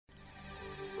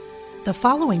The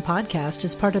following podcast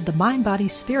is part of the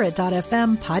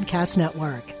MindBodySpirit.fm podcast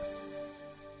network.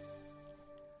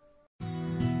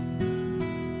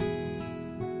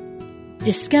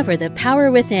 Discover the power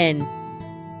within.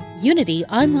 Unity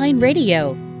Online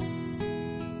Radio.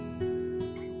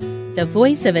 The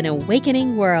voice of an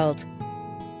awakening world.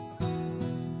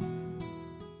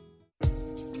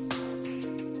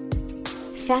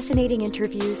 Fascinating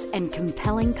interviews and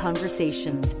compelling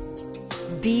conversations.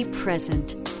 Be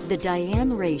present. The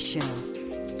Diane Ray Show.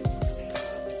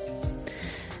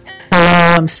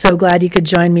 Hello, I'm so glad you could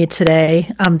join me today.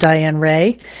 I'm Diane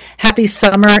Ray. Happy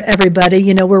summer, everybody.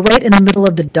 You know, we're right in the middle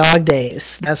of the dog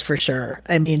days, that's for sure.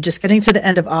 I mean, just getting to the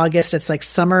end of August, it's like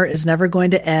summer is never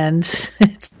going to end.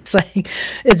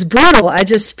 It's brutal. I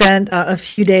just spent a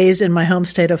few days in my home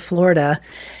state of Florida.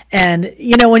 And,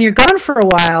 you know, when you're gone for a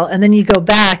while and then you go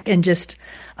back and just,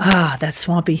 that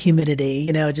swampy humidity,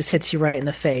 you know, just hits you right in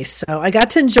the face. So I got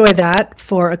to enjoy that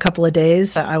for a couple of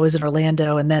days. I was in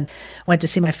Orlando and then went to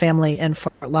see my family in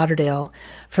Fort Lauderdale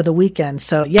for the weekend.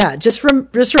 So yeah, just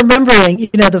remembering, you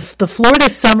know, the Florida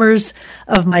summers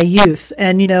of my youth.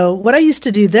 And, you know, what I used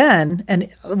to do then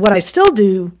and what I still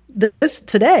do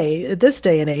today, at this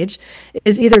day and age,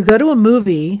 is either go to a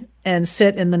movie and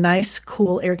sit in the nice,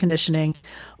 cool air conditioning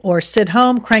or sit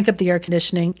home, crank up the air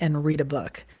conditioning and read a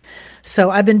book.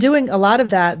 So I've been doing a lot of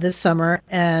that this summer,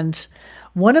 and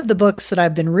one of the books that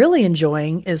I've been really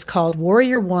enjoying is called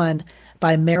Warrior One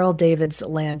by Meryl Davids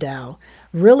Landau.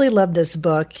 Really love this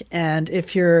book, and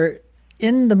if you're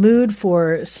in the mood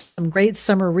for some great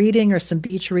summer reading or some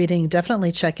beach reading,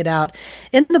 definitely check it out.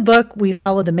 In the book, we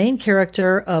follow the main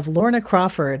character of Lorna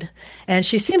Crawford, and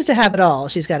she seems to have it all.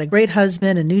 She's got a great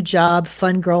husband, a new job,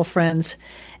 fun girlfriends,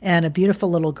 and a beautiful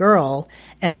little girl.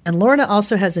 And Lorna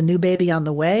also has a new baby on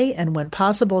the way, and when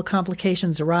possible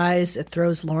complications arise, it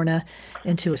throws Lorna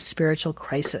into a spiritual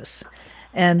crisis.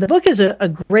 And the book is a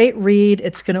great read.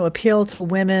 It's going to appeal to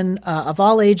women of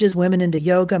all ages, women into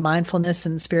yoga, mindfulness,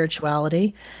 and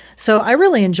spirituality. So I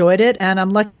really enjoyed it, and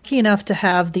I'm lucky enough to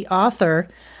have the author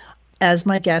as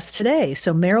my guest today.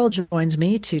 So Meryl joins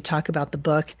me to talk about the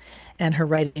book and her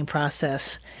writing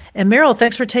process. And Meryl,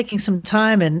 thanks for taking some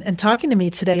time and talking to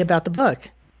me today about the book.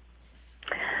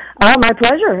 My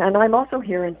pleasure. And I'm also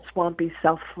here in swampy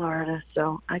South Florida,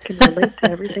 so I can relate to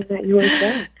everything that you were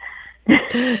saying.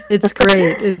 It's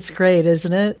great. It's great,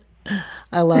 isn't it?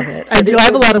 I love it. I do. I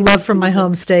have a lot of love from my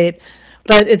home state,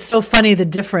 but it's so funny the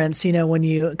difference, you know, when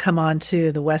you come on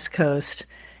to the West Coast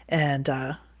and,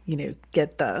 you know,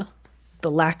 get the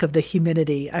lack of the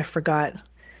humidity. I forgot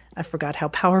how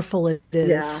powerful it is.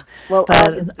 Yeah. Well,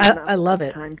 but I love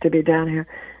it. Time to be down here.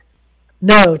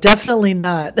 No, definitely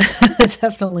not.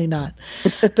 Definitely not.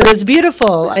 But it's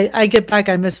beautiful. I get back.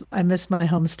 I miss my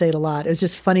home state a lot. It was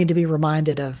just funny to be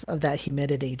reminded of that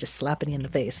humidity just slapping you in the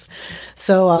face.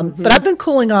 So, but I've been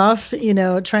cooling off, you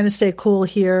know, trying to stay cool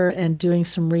here and doing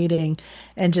some reading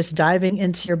and just diving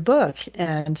into your book.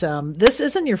 And this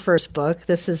isn't your first book.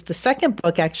 This is the second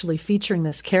book actually featuring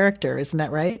this character. Isn't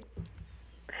that right?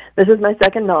 This is my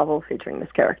second novel featuring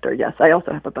this character. Yes, I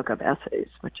also have a book of essays,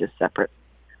 which is separate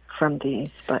from these,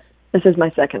 but this is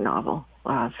my second novel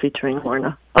featuring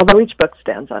Lorna, although each book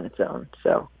stands on its own,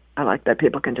 so I like that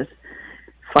people can just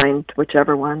find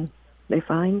whichever one they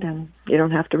find, and you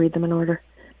don't have to read them in order.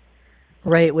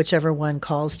 Right, whichever one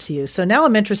calls to you. So now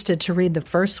I'm interested to read the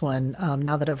first one,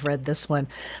 now that I've read this one.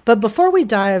 But before we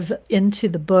dive into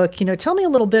the book, you know, tell me a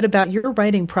little bit about your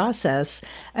writing process.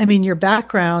 I mean, your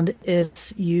background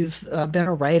is you've been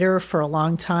a writer for a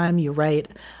long time. You write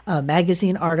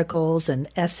magazine articles and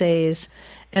essays.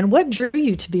 And what drew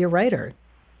you to be a writer?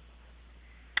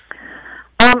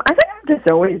 I think I've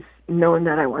just always known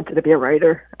that I wanted to be a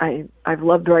writer. I've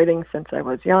loved writing since I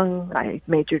was young. I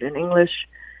majored in English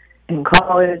in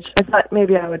college. I thought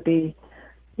maybe I would be,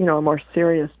 you know, a more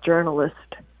serious journalist.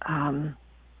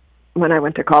 When I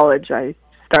went to college, I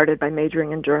started by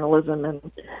majoring in journalism and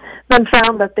then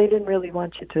found that they didn't really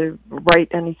want you to write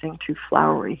anything too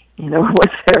flowery. You know, it was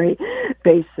very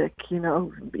basic, you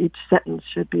know, each sentence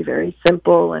should be very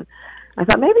simple. And I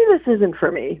thought maybe this isn't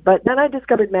for me. But then I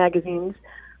discovered magazines,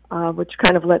 which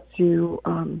kind of lets you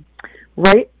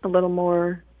write a little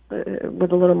more,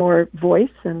 with a little more voice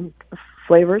and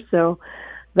flavor. So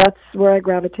that's where I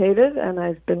gravitated, and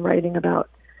I've been writing about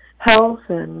health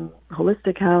and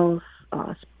holistic health,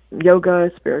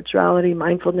 yoga, spirituality,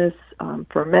 mindfulness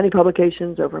for many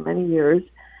publications over many years.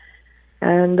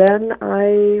 And then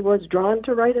I was drawn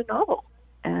to write a novel,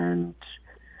 and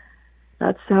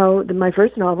that's how my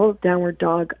first novel, Downward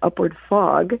Dog, Upward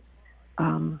Fog,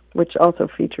 which also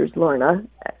features Lorna.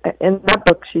 In that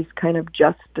book, she's kind of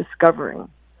just discovering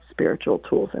spiritual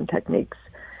tools and techniques.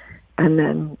 And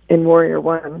then in Warrior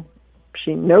One,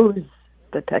 she knows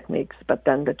the techniques, but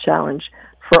then the challenge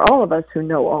for all of us who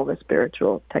know all the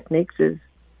spiritual techniques is,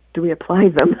 do we apply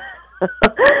them?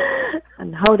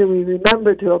 And how do we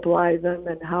remember to apply them,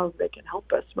 and how they can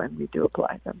help us when we do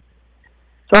apply them?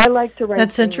 So I like to write.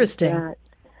 That's interesting.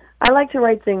 I like to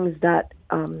write things that,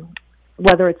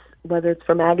 whether it's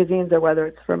for magazines or whether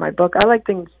it's for my book, I like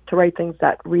to write things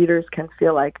that readers can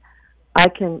feel like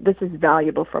this is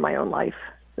valuable for my own life.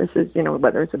 This is,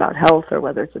 whether it's about health or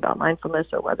whether it's about mindfulness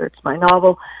or whether it's my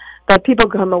novel, that people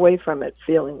come away from it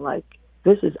feeling like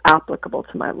this is applicable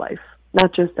to my life.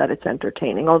 Not just that it's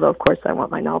entertaining, although of course I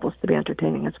want my novels to be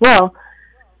entertaining as well,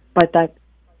 but that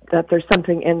there's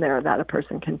something in there that a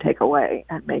person can take away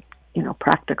and make,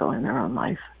 practical in their own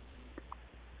life.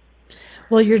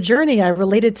 Well, your journey, I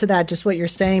related to that, just what you're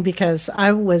saying, because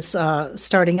I was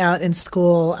starting out in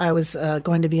school. I was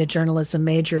going to be a journalism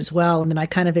major as well. And then I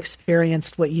kind of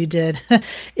experienced what you did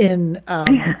in,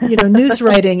 news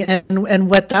writing and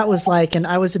what that was like. And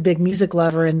I was a big music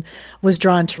lover and was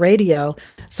drawn to radio.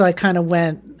 So I kind of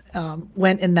went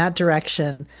in that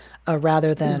direction.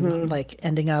 Rather than like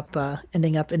ending up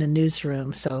in a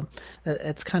newsroom. So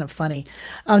it's kind of funny.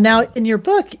 Now, in your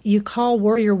book, you call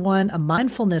Warrior One a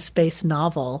mindfulness-based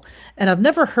novel, and I've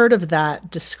never heard of that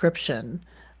description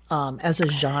as a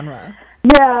genre.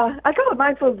 Yeah, I call it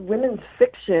mindful women's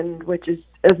fiction, which is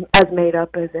as made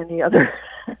up as any other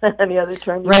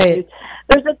term. Right.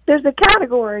 There's a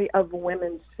category of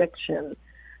women's fiction.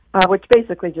 Which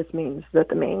basically just means that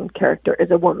the main character is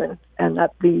a woman and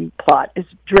that the plot is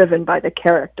driven by the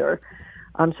character.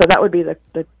 So that would be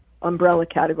the umbrella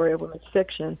category of women's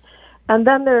fiction. And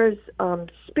then there's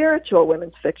spiritual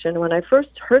women's fiction. When I first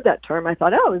heard that term, I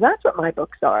thought, oh, that's what my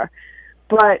books are.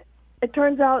 But it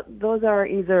turns out those are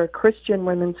either Christian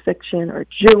women's fiction or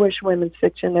Jewish women's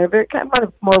fiction. They're very kind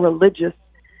of more religious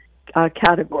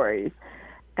categories.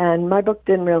 And my book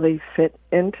didn't really fit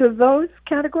into those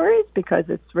categories because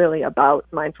it's really about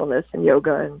mindfulness and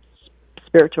yoga and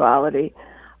spirituality.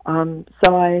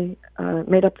 So I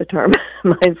made up the term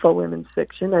mindful women's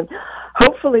fiction, and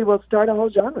hopefully we'll start a whole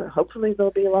genre. Hopefully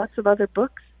there'll be lots of other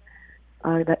books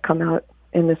that come out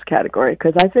in this category,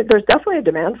 because I think there's definitely a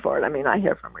demand for it. I mean, I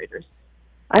heard from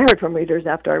readers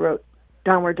after I wrote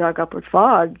Downward Dog, Upward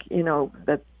Fog,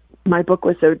 that my book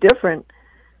was so different.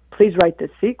 Please write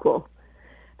this sequel.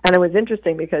 And it was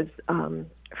interesting because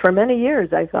for many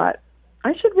years I thought,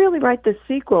 I should really write this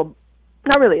sequel.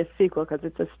 Not really a sequel because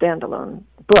it's a standalone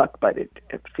book, but it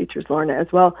features Lorna as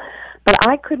well. But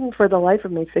I couldn't for the life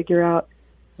of me figure out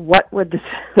what would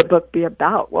the book be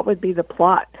about, what would be the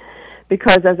plot.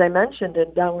 Because as I mentioned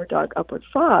in Downward Dog, Upward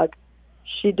Fog,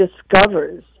 she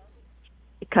discovers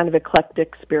kind of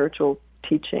eclectic spiritual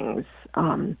teachings,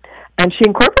 and she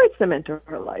incorporates them into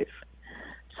her life.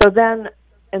 So then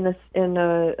in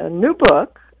a new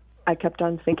book, I kept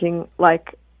on thinking,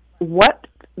 like, what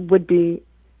would be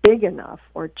big enough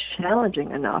or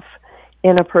challenging enough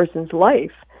in a person's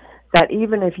life that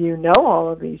even if you know all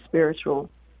of these spiritual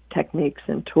techniques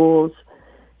and tools,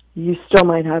 you still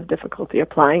might have difficulty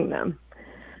applying them.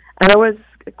 And it was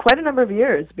quite a number of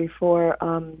years before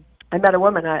I met a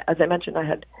woman. As I mentioned, I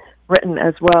had written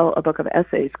as well a book of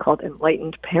essays called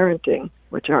Enlightened Parenting,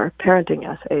 which are parenting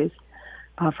essays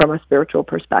from a spiritual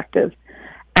perspective.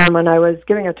 And when I was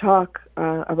giving a talk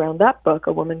around that book,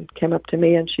 a woman came up to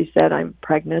me and she said, I'm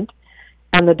pregnant,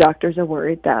 and the doctors are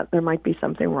worried that there might be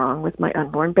something wrong with my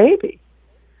unborn baby.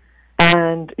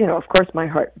 And, of course, my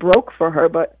heart broke for her,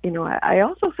 but, I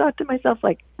also thought to myself,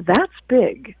 like, that's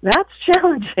big. That's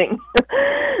challenging.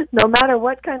 No matter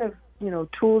what kind of,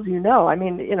 tools I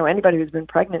mean, anybody who's been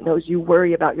pregnant knows you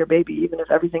worry about your baby even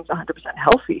if everything's 100%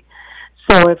 healthy.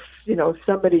 So if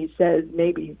somebody says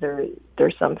maybe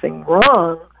there's something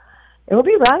wrong, it will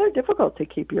be rather difficult to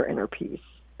keep your inner peace.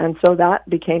 And so that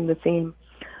became the theme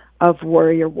of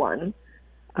Warrior One.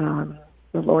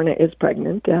 Lorna is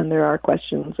pregnant, and there are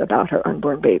questions about her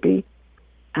unborn baby.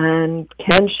 And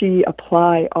can she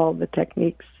apply all the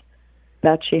techniques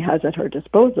that she has at her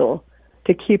disposal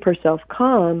to keep herself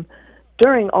calm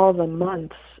during all the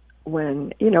months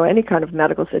when, any kind of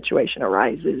medical situation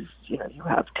arises? You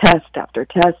have test after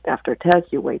test after test,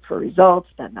 you wait for results,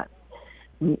 then that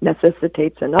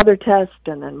necessitates another test,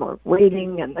 and then more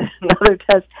waiting, and then another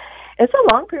test. It's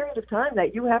a long period of time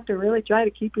that you have to really try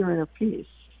to keep your inner peace.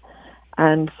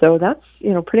 And so that's,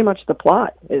 pretty much the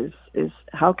plot is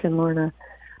how can Lorna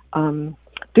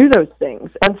do those things?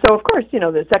 And so, of course,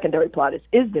 the secondary plot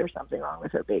is there something wrong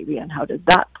with her baby, and how does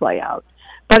that play out?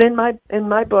 But in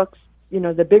my books,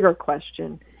 the bigger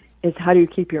question is how do you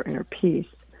keep your inner peace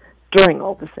during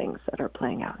all the things that are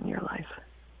playing out in your life.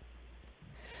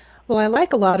 Well, I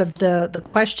like a lot of the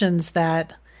questions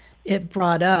that it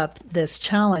brought up, this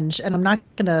challenge, and I'm not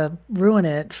going to ruin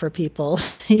it for people,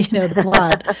 the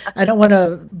plot. I don't want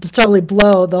to totally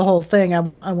blow the whole thing.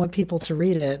 I want people to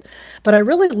read it. But I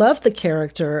really love the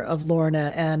character of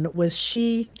Lorna, and was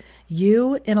she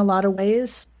you in a lot of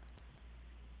ways?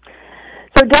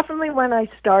 So definitely when I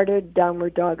started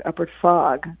Downward Dog, Upward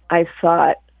Fog, I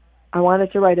thought I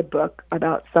wanted to write a book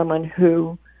about someone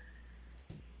who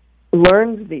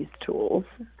learns these tools.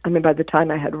 I mean, by the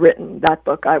time I had written that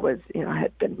book, I was, I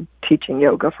had been teaching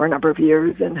yoga for a number of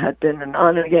years and had been an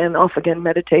on again, off again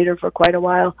meditator for quite a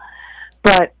while.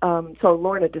 But so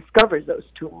Lorna discovers those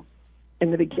tools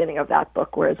in the beginning of that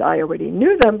book, whereas I already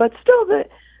knew them. But still,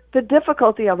 the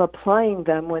difficulty of applying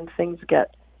them when things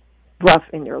get rough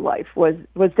in your life was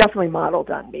definitely modeled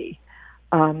on me.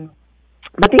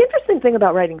 But the interesting thing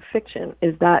about writing fiction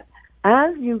is that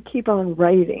as you keep on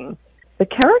writing, the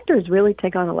characters really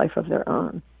take on a life of their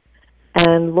own.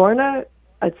 And Lorna,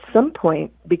 at some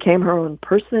point, became her own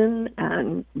person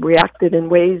and reacted in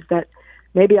ways that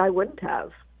maybe I wouldn't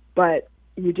have. But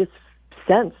you just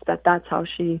sense that that's how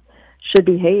she should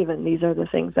behave, and these are the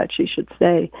things that she should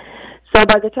say. So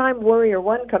by the time Warrior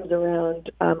One comes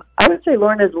around, I would say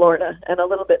Lorna is Lorna and a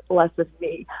little bit less of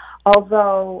me.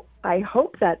 Although I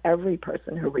hope that every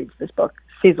person who reads this book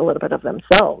sees a little bit of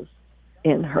themselves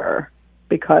in her,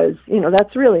 because,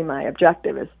 that's really my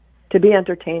objective, is to be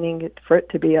entertaining, for it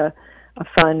to be a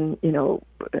fun,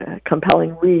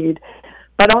 compelling read,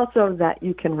 but also that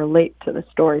you can relate to the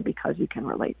story because you can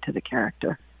relate to the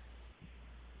character.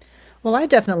 Well, I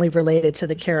definitely related to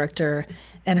the character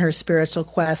and her spiritual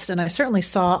quest, and I certainly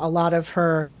saw a lot of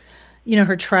her,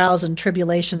 her trials and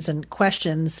tribulations and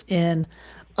questions in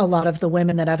a lot of the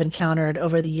women that I've encountered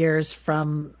over the years,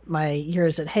 from my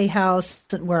years at Hay House,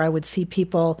 where I would see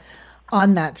people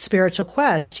on that spiritual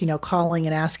quest, calling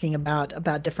and asking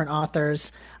about different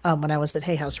authors when I was at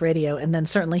Hay House Radio. And then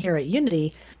certainly here at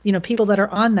Unity, people that are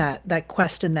on that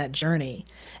quest and that journey.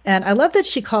 And I love that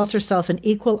she calls herself an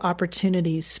equal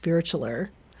opportunity spiritualer.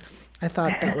 I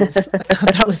thought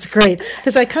that was great,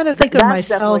 because I kind of think of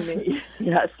myself. Me.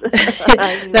 Yes.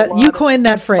 That you coined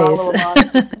that phrase.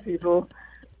 People.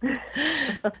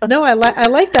 No, I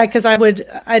like that, because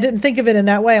I didn't think of it in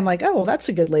that way. I'm like, oh, well, that's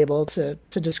a good label to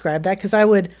describe that, because I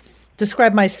would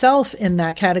describe myself in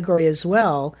that category as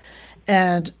well.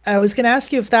 And I was going to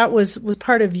ask you if that was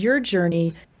part of your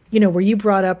journey. Were you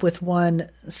brought up with one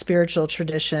spiritual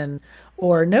tradition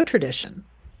or no tradition?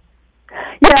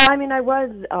 Yeah, I mean, I was.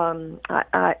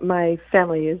 My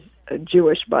family is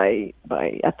Jewish by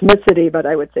ethnicity, but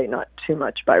I would say not too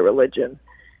much by religion.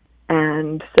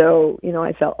 And so,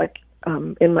 I felt like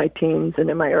in my teens and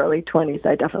in my early 20s,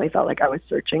 I definitely felt like I was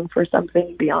searching for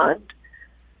something beyond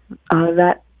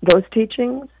those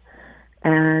teachings.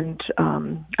 And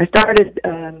I started,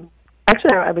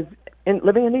 actually, I was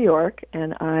living in New York,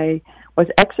 and I was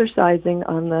exercising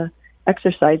on the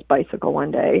exercise bicycle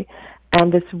one day,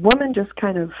 and this woman just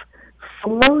kind of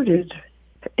floated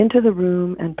into the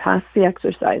room and past the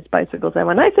exercise bicycles. And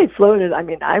when I say floated, I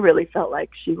mean, I really felt like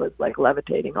she was like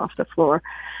levitating off the floor.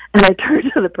 And I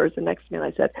turned to the person next to me and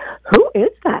I said, "Who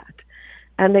is that?"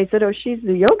 And they said, "Oh, she's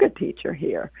the yoga teacher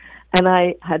here." And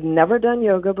I had never done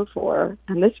yoga before.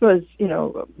 And this was,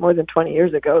 more than 20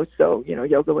 years ago. So,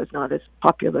 yoga was not as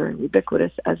popular and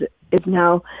ubiquitous as it is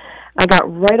now. I got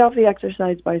right off the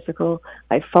exercise bicycle.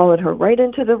 I followed her right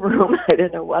into the room. I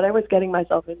didn't know what I was getting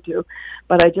myself into,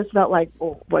 but I just felt like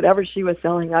whatever she was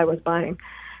selling, I was buying.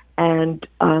 And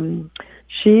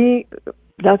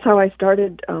that's how I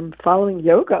started following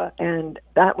yoga, and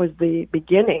that was the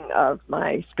beginning of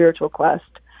my spiritual quest.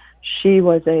 She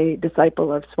was a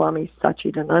disciple of Swami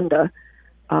Satchidananda,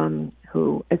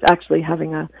 who is actually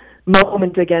having a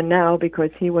moment again now,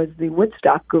 because he was the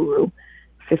Woodstock guru.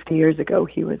 50 years ago,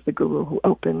 he was the guru who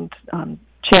opened the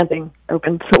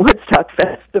Woodstock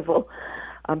Festival.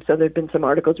 So there have been some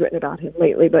articles written about him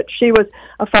lately, but she was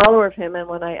a follower of him. And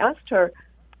when I asked her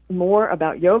more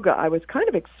about yoga, I was kind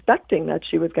of expecting that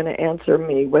she was going to answer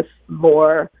me with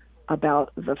more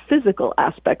about the physical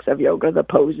aspects of yoga, the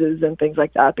poses and things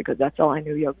like that, because that's all I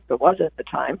knew yoga was at the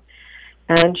time.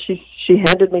 And she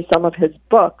handed me some of his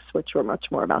books, which were much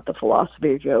more about the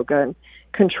philosophy of yoga and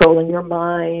controlling your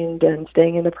mind and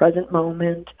staying in the present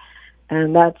moment.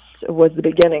 And that was the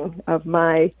beginning of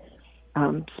my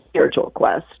spiritual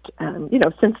quest. And,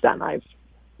 since then I've,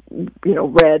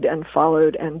 read and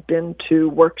followed and been to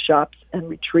workshops and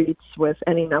retreats with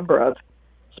any number of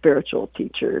spiritual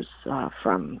teachers,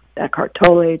 from Eckhart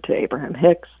Tolle to Abraham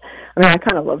Hicks. I mean, I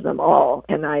kind of love them all,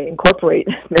 and I incorporate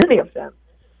many of them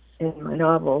in my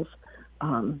novels,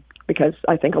 because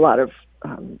I think a lot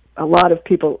of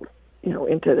people,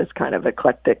 into this kind of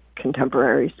eclectic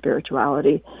contemporary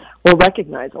spirituality will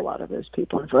recognize a lot of those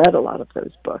people and have read a lot of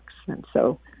those books. And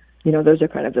so, those are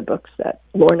kind of the books that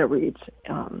Lorna reads,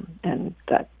 and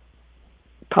that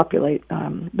populate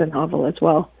the novel as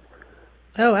well.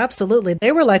 Oh, absolutely.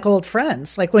 They were like old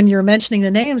friends. Like when you're mentioning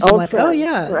the names, I'm like, oh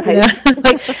yeah. Right.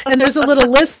 And there's a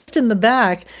little list in the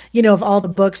back, of all the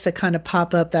books that kind of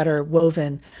pop up that are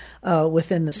woven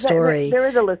within the story. There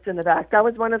is a list in the back. That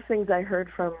was one of the things I heard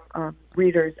from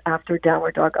readers after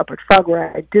Downward Dog, Upward Frog,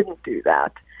 where I didn't do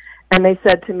that. And they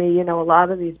said to me, a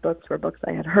lot of these books were books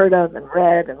I had heard of and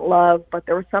read and loved, but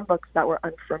there were some books that were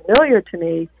unfamiliar to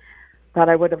me that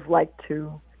I would have liked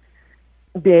to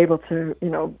be able to,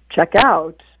 check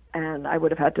out, and I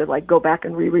would have had to go back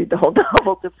and reread the whole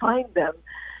novel to find them.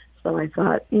 So I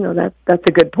thought, that's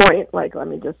a good point. Let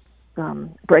me just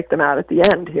break them out at the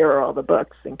end. Here are all the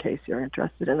books in case you're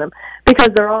interested in them, because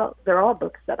they're all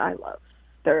books that I love.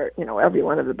 They're, every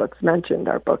one of the books mentioned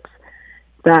are books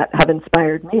that have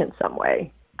inspired me in some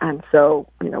way. And so,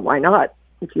 why not?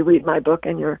 If you read my book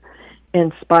and you're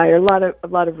inspired, a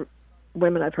lot of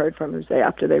women I've heard from who say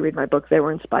after they read my book they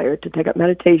were inspired to take up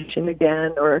meditation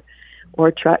again, or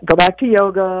go back to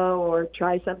yoga, or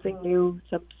try something new,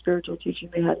 some spiritual teaching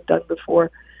they hadn't done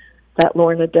before that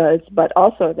Lorna does, but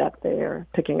also that they're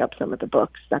picking up some of the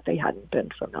books that they hadn't been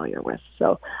familiar with.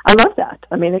 So I love that.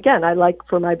 I mean, again, I like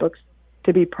for my books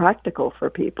to be practical for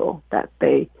people, that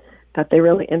they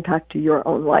really impact your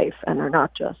own life and are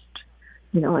not just,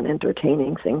 an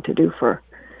entertaining thing to do for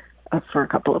a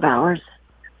couple of hours.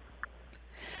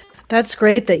 That's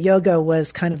great that yoga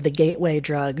was kind of the gateway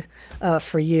drug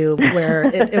for you, where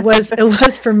it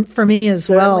was for me as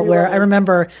well, where I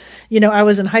remember, I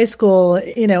was in high school,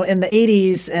 in the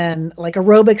 80s, and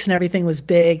aerobics and everything was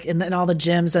big in all the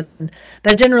gyms, and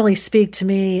that didn't really speak to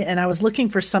me. And I was looking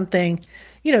for something,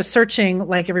 searching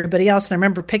like everybody else. And I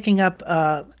remember picking up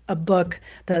a book,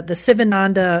 the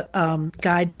Sivananda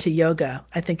Guide to Yoga.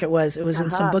 I think it was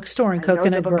in some bookstore in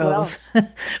Coconut Grove. Well.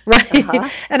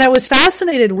 Right. And I was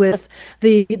fascinated with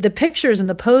the pictures and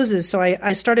the poses. So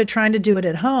I started trying to do it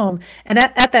at home. And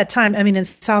at that time, I mean, in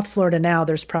South Florida now,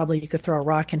 there's probably, you could throw a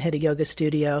rock and hit a yoga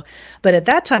studio. But at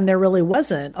that time, there really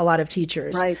wasn't a lot of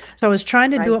teachers. Right. So I was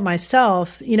trying to do it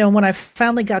myself. When I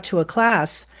finally got to a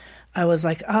class, I was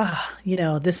like,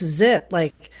 this is it.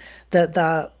 Like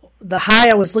the high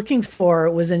I was looking for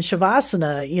was in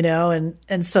Shavasana,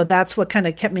 and so that's what kind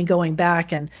of kept me going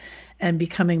back and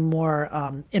becoming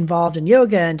more involved in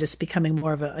yoga and just becoming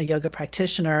more of a yoga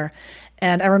practitioner.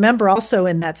 And I remember also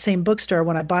in that same bookstore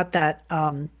when I bought that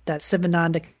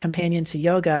Sivananda Companion to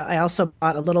Yoga, I also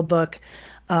bought a little book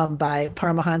by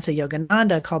Paramahansa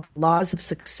Yogananda called Laws of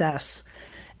Success.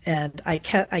 And I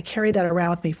carried that around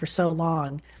with me for so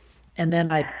long. And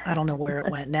then I don't know where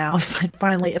it went now. It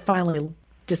finally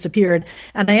disappeared.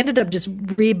 And I ended up just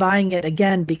rebuying it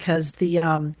again because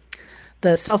the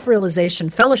Self-Realization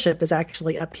Fellowship is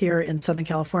actually up here in Southern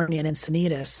California in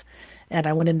Encinitas. And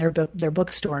I went in their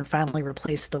bookstore and finally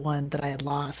replaced the one that I had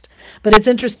lost. But it's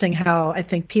interesting how I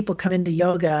think people come into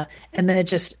yoga and then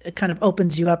it kind of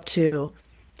opens you up to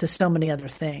so many other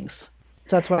things.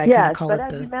 So that's why I kind of call it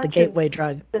the gateway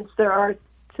drug. Since there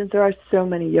are so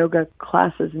many yoga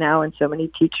classes now and so many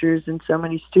teachers and so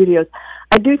many studios,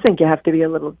 I do think you have to be a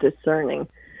little discerning,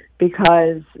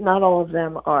 because not all of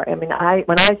them are. I mean,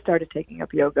 when I started taking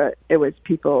up yoga, it was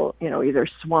people, either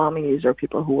swamis or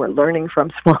people who were learning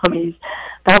from swamis.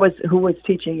 That was who was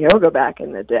teaching yoga back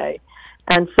in the day.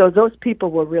 And so those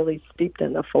people were really steeped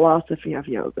in the philosophy of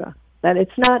yoga. That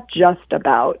it's not just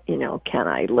about, can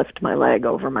I lift my leg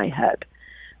over my head,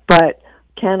 but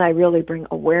can I really bring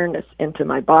awareness into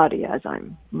my body as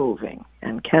I'm moving?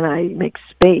 And can I make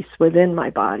space within my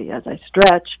body as I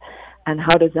stretch? And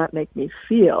how does that make me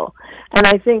feel? And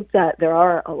I think that there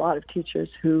are a lot of teachers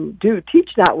who do teach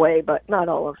that way, but not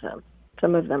all of them.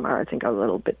 Some of them are, I think, a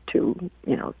little bit too,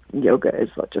 yoga is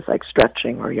just like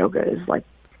stretching, or yoga is like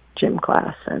gym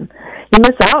class. And you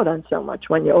miss out on so much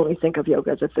when you only think of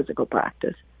yoga as a physical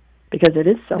practice, because it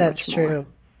is so much more. That's true.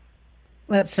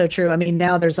 That's so true. I mean,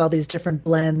 now there's all these different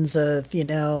blends of,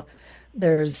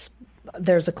 there's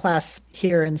a class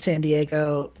here in San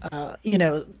Diego,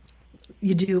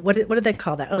 you do, what did they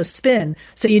call that? Oh, spin.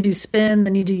 So you do spin,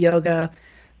 then you do yoga,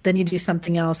 then you do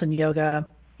something else in yoga,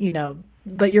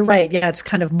 but you're right. Yeah, it's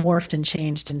kind of morphed and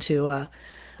changed into a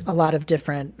lot of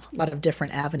different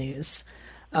avenues.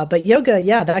 But yoga,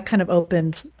 yeah, that kind of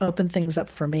opened things up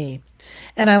for me.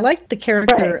 And I liked the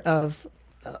character of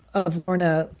of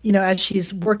Lorna, as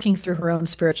she's working through her own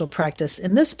spiritual practice.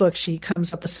 In this book, she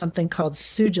comes up with something called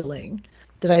sujaling.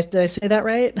 Did I say that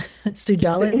right?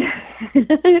 Sujaling?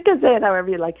 You can say it however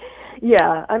you like.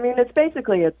 Yeah, I mean, it's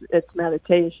basically it's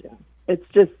meditation. It's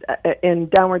just in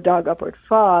Downward Dog, Upward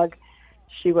Fog,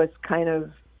 she was kind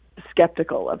of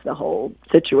skeptical of the whole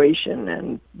situation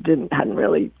and hadn't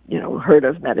really heard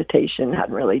of meditation,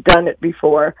 hadn't really done it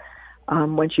before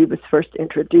when she was first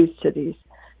introduced to these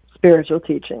spiritual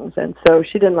teachings, and so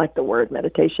she didn't like the word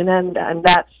meditation, and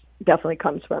that definitely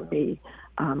comes from me.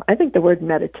 I think the word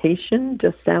meditation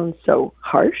just sounds so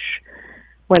harsh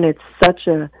when it's such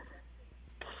a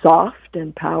soft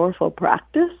and powerful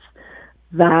practice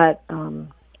that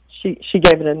she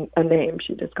gave it a name.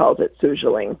 She just calls it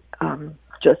sujaling,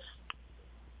 just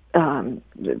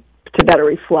to better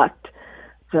reflect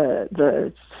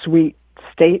the sweet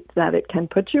state that it can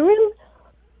put you in.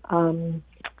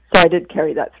 So I did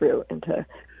carry that through into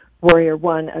Warrior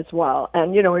One as well.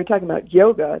 And, when you're talking about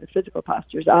yoga, the physical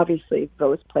postures, obviously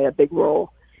those play a big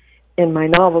role in my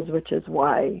novels, which is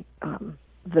why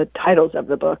the titles of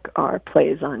the book are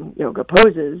plays on yoga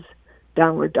poses,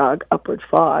 Downward Dog, Upward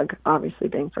Fog, obviously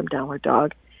being from Downward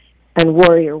Dog, and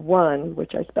Warrior One,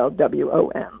 which I spelled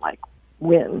W-O-N, like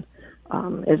win,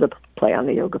 is a play on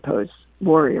the yoga pose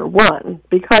Warrior One,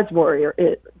 because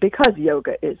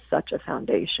yoga is such a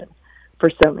foundation for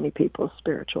so many people's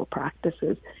spiritual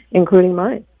practices, including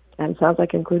mine, and sounds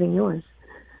like including yours.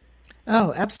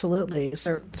 Oh, absolutely.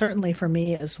 Certainly for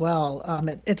me as well.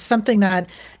 It's something that,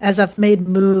 as I've made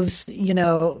moves,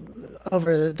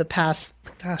 over the past,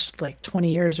 like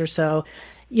 20 years or so,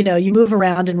 you move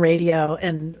around in radio,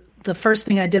 and the first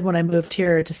thing I did when I moved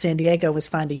here to San Diego was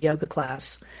find a yoga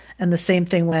class. And the same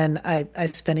thing when I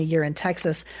spent a year in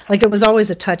Texas. Like, it was always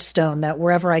a touchstone that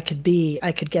wherever I could be,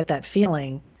 I could get that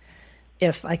feeling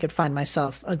if I could find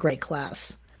myself a great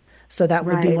class. So that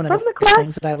would be one of the first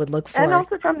things that I would look for. And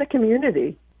also from the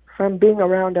community, from being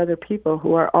around other people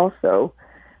who are also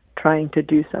trying to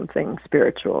do something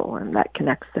spiritual, and that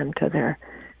connects them to their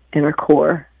inner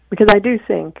core. Because I do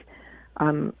think,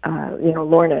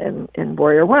 Lorna in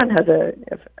Warrior One has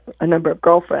a number of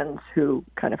girlfriends who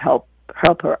kind of help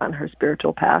her on her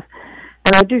spiritual path.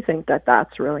 And I do think that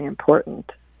that's really important,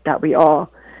 that we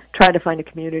all try to find a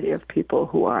community of people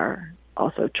who are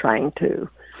also trying to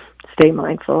stay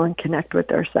mindful and connect with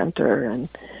their center, and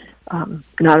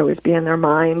not always be in their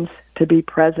minds, to be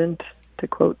present, to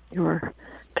quote your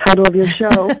title of your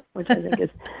show, which I think is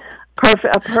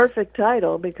a perfect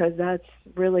title, because that's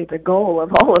really the goal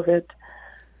of all of it.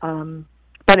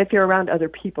 But if you're around other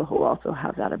people who also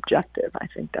have that objective, I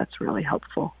think that's really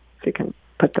helpful, if you can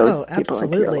put those people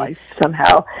into your life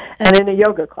somehow. And in a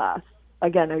yoga class,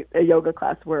 again, a yoga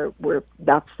class where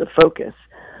that's the focus,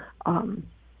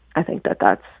 I think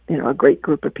that's a great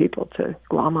group of people to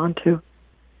glom onto.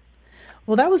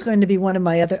 Well, that was going to be one of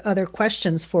my other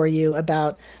questions for you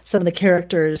about some of the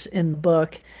characters in the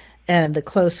book and the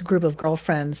close group of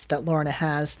girlfriends that Lorna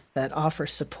has that offer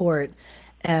support.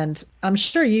 And I'm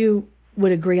sure you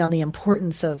would agree on the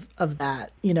importance of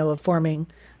that, of forming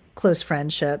close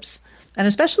friendships, and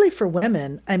especially for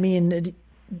women. I mean,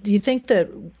 do you think that,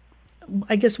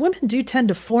 I guess women do tend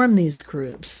to form these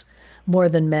groups more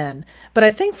than men, but I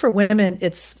think for women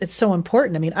it's so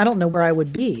important. I mean, I don't know where I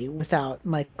would be without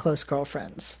my close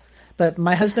girlfriends, but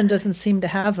my husband doesn't seem to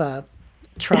have a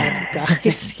tribe of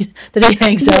guys that he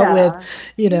hangs out with,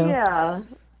 Yeah.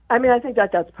 I mean, I think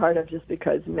that's part of just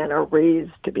because men are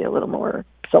raised to be a little more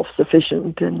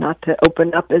self-sufficient and not to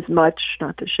open up as much,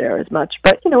 not to share as much.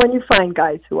 But, when you find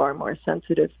guys who are more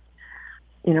sensitive,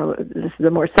 the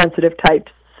more sensitive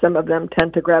types, some of them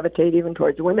tend to gravitate even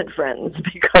towards women friends,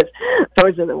 because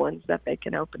those are the ones that they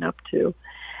can open up to.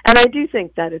 And I do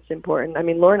think that it's important. I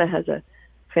mean, Lorna has a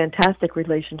fantastic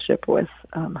relationship with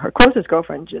her closest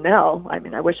girlfriend, Janelle. I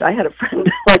mean, I wish I had a friend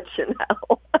like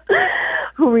Janelle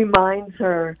who reminds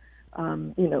her,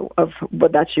 of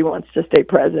that she wants to stay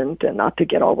present and not to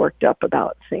get all worked up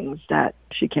about things that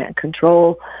she can't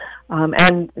control,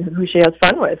 and who she has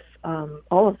fun with,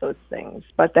 all of those things.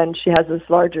 But then she has this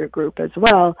larger group as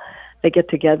well. They get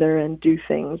together and do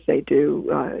things. They do,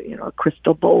 a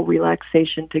crystal bowl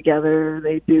relaxation together.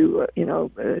 They do,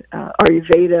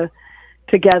 Ayurveda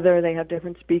together. They have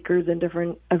different speakers and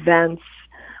different events.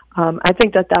 I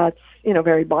think that's,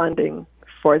 very bonding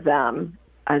for them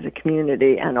as a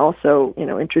community, and also,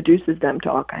 introduces them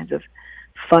to all kinds of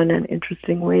fun and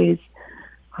interesting ways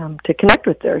to connect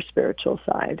with their spiritual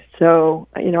side. So,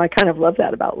 I kind of love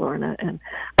that about Lorna. And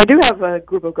I do have a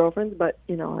group of girlfriends, but,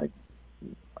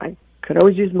 I could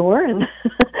always use more, and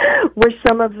wish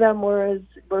some of them were as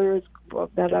know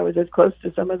that I was as close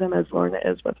to some of them as Lorna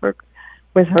is with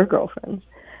her girlfriends.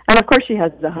 And of course, she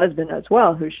has a husband as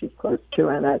well, who she's close to,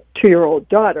 and a 2-year-old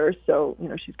daughter. So,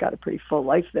 she's got a pretty full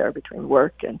life there between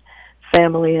work and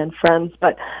family and friends.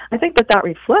 But I think that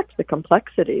reflects the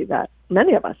complexity that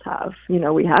many of us have.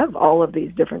 We have all of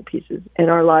these different pieces in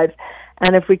our lives.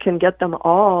 And if we can get them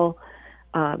all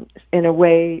in a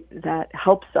way that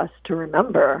helps us to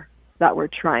remember that we're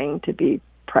trying to be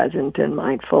present and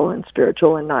mindful and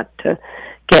spiritual and not to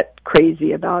get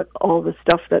crazy about all the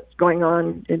stuff that's going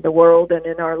on in the world and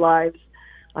in our lives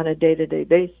on a day-to-day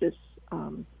basis,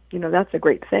 that's a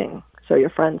great thing. So your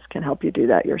friends can help you do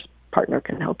that. Your partner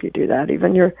can help you do that.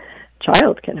 Even your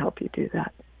child can help you do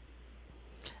that.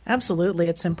 Absolutely.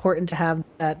 It's important to have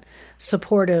that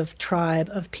supportive tribe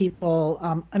of people.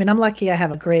 I'm lucky I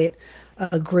have a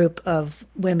group of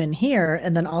women here,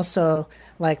 and then also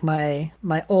like my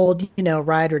old,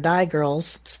 ride or die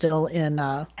girls still in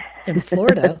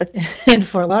Florida, in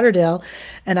Fort Lauderdale,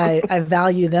 and I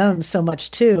value them so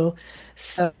much too.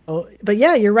 So, but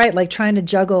yeah, you're right. Like trying to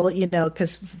juggle,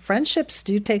 because friendships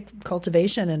do take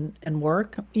cultivation and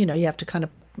work. You have to kind of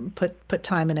put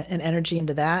time and energy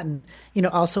into that, and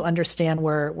also understand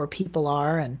where people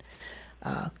are, and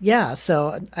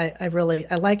so I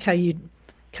like how you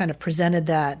kind of presented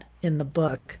that in the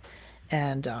book,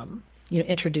 and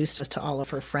introduced us to all of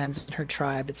her friends and her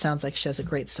tribe. It sounds like she has a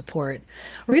great support.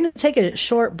 We're going to take a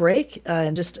short break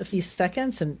in just a few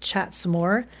seconds and chat some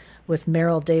more with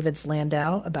Meryl Davids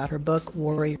Landau about her book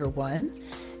Warrior One.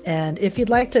 And if you'd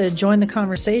like to join the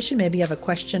conversation, maybe you have a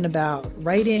question about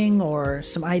writing or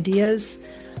some ideas,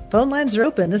 phone lines are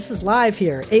open. This is live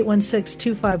here,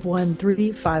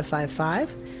 816-251-3555.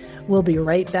 We'll be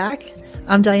right back.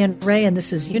 I'm Diane Ray, and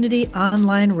this is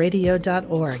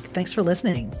UnityOnlineRadio.org. Thanks for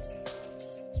listening.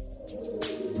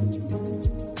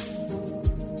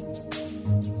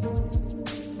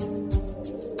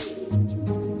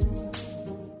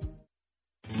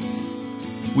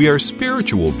 We are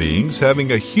spiritual beings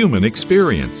having a human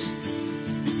experience.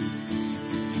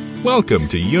 Welcome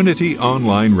to Unity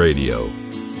Online Radio,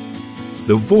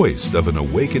 the voice of an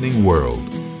awakening world.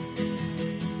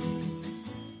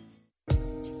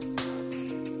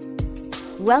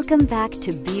 Welcome back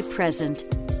to Be Present,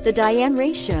 The Diane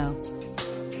Ray Show.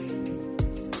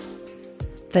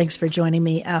 Thanks for joining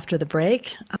me after the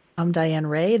break. I'm Diane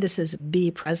Ray. This is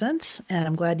Be Present, and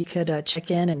I'm glad you could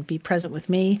check in and be present with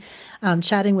me. I'm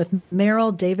chatting with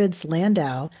Meryl Davids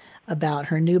Landau about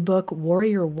her new book,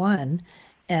 Warrior One,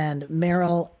 and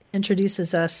Meryl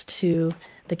introduces us to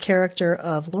the character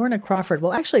of Lorna Crawford.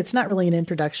 Well, actually, it's not really an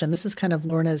introduction. This is kind of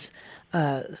Lorna's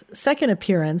second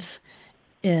appearance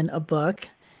in a book,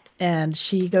 and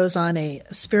she goes on a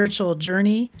spiritual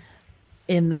journey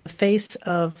in the face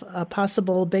of a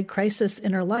possible big crisis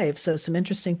in her life. So some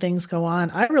interesting things go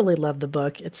on. I really love the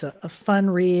book. It's a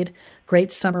fun read,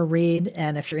 great summer read,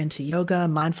 and if you're into yoga,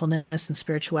 mindfulness, and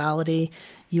spirituality,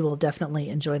 you will definitely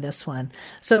enjoy this one.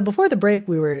 So before the break,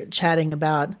 we were chatting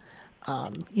about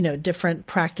different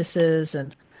practices,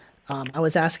 and I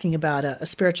was asking about a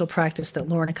spiritual practice that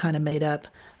Lorna kind of made up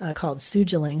called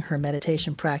Sujiling, her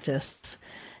meditation practice.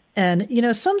 And,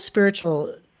 some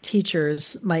spiritual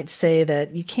teachers might say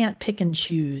that you can't pick and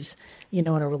choose, in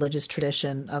a religious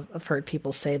tradition. I've heard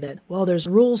people say that, well, there's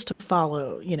rules to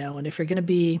follow, and if you're going to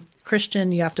be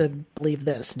Christian, you have to believe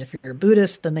this. And if you're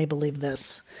Buddhist, then they believe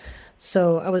this.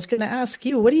 So I was going to ask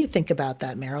you, what do you think about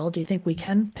that, Meryl? Do you think we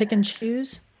can pick and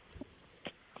choose?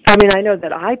 I know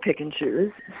that I pick and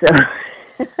choose. So,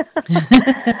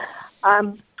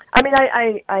 I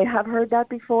have heard that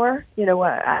before.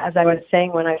 As I was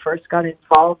saying, when I first got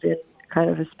involved in kind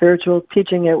of a spiritual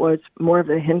teaching, it was more of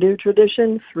the Hindu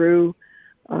tradition through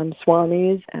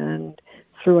swamis and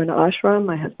through an ashram.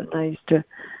 My husband and I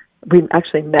we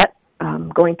actually met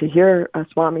going to hear a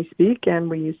swami speak, and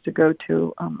we used to go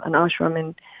to an ashram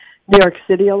in New York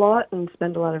City a lot and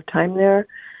spend a lot of time there.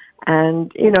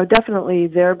 And, definitely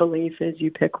their belief is you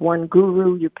pick one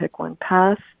guru, you pick one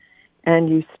path, and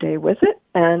you stay with it.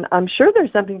 And I'm sure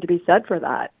there's something to be said for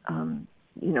that.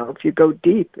 If you go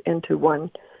deep into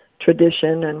one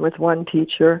tradition and with one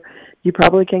teacher, you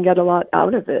probably can get a lot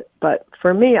out of it. But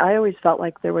for me, I always felt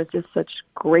like there was just such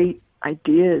great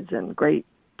ideas and great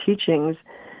teachings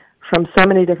from so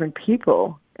many different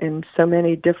people in so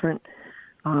many different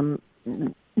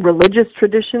religious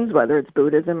traditions, whether it's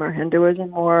Buddhism or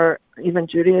Hinduism or even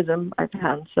Judaism. I've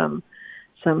had some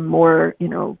more,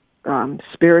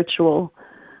 spiritual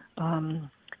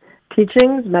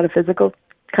teachings, metaphysical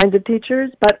kinds of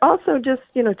teachers, but also just,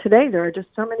 today there are just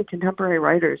so many contemporary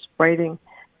writers writing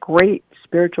great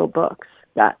spiritual books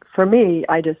that for me,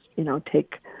 I just,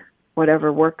 take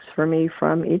whatever works for me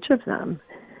from each of them.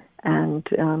 And,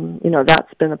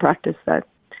 that's been a practice that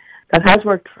has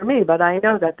worked for me. But I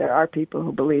know that there are people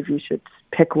who believe you should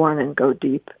pick one and go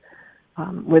deep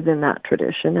within that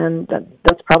tradition, and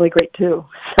that's probably great too.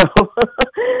 So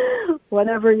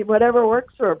whatever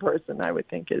works for a person, I would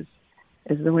think is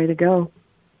the way to go.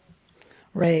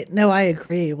 Right. No, I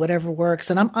agree. Whatever works,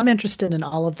 and I'm interested in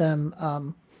all of them,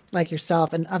 like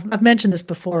yourself. And I've mentioned this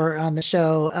before on the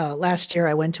show. Last year,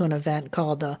 I went to an event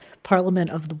called the Parliament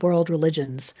of the World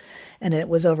Religions, and it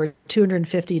was over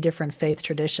 250 different faith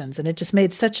traditions, and it just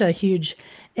made such a huge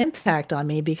impact on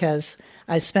me because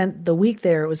I spent the week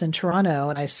there. It was in Toronto,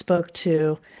 and I spoke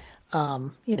to,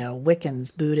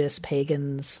 Wiccans, Buddhists,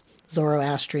 pagans,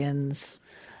 Zoroastrians,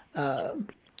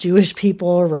 Jewish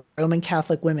people, Roman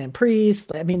Catholic women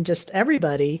priests. I mean, just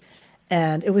everybody.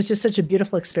 And it was just such a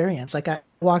beautiful experience. Like I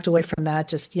walked away from that,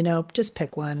 just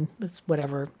pick one. It's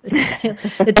whatever.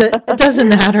 It doesn't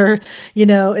matter.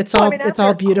 It's all it's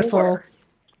all beautiful. Core,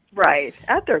 right.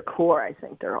 At their core, I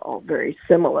think they're all very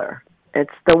similar.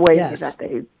 It's the way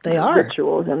that they are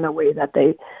rituals and the way that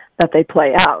they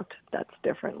play out that's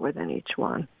different within each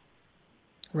one.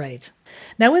 Right.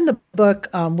 Now, in the book,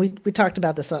 we talked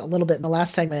about this a little bit in the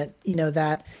last segment,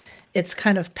 that it's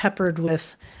kind of peppered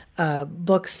with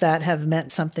books that have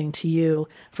meant something to you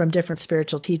from different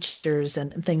spiritual teachers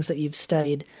and things that you've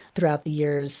studied throughout the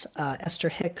years. Esther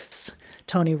Hicks,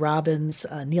 Tony Robbins,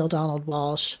 Neale Donald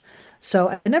Walsch. So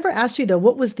I never asked you, though,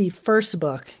 what was the first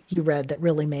book you read that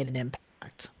really made an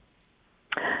impact?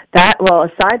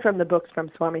 Aside from the books from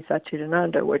Swami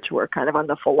Satchidananda, which were kind of on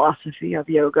the philosophy of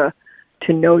yoga,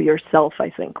 To Know Yourself,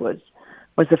 I think, was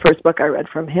the first book I read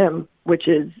from him, which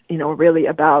is, really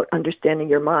about understanding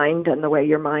your mind and the way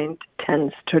your mind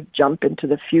tends to jump into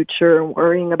the future and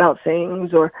worrying about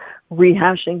things or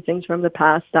rehashing things from the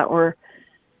past that were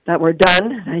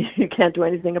done. You can't do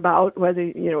anything about whether,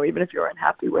 even if you're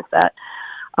unhappy with that.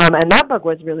 And that book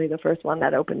was really the first one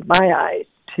that opened my eyes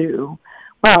to,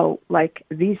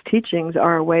 these teachings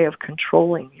are a way of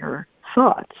controlling your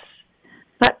thoughts.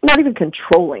 Not even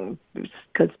controlling,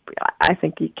 because I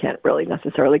think you can't really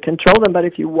necessarily control them, but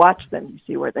if you watch them, you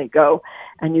see where they go,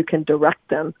 and you can direct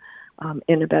them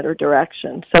in a better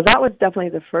direction. So that was definitely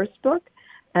the first book.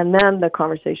 And then the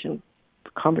Conversation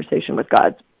with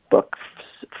God's books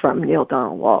from Neale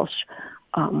Donald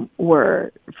Walsch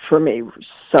were, for me,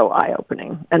 so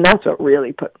eye-opening. And that's what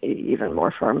really put me even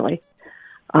more firmly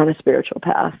on a spiritual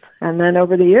path. And then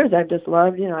over the years, I've just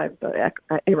loved,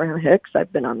 Abraham Hicks.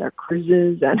 I've been on their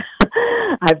cruises, and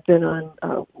I've been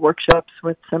on workshops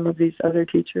with some of these other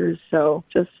teachers. So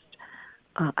just,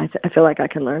 I feel like I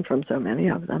can learn from so many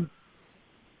of them.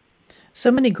 So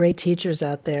many great teachers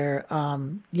out there.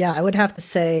 I would have to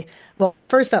say, well,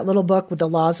 first, that little book with the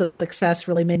laws of success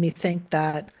really made me think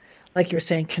that, like you're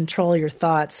saying, control your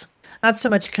thoughts. Not so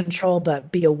much control,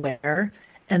 but be aware,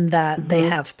 and that they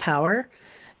have power.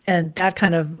 And that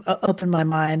kind of opened my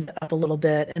mind up a little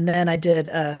bit. And then I did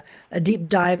a deep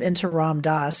dive into Ram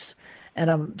Dass,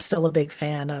 and I'm still a big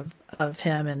fan of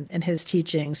him and his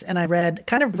teachings. And I read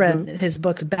his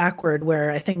books backward,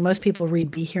 where I think most people read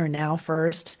Be Here Now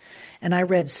first. And I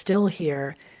read Still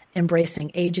Here,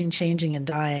 Embracing Aging, Changing, and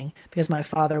Dying, because my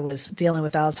father was dealing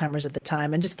with Alzheimer's at the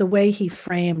time. And just the way he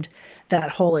framed that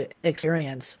whole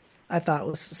experience, I thought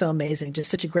was so amazing.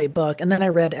 Just such a great book. And then I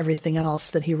read everything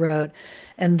else that he wrote.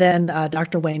 And then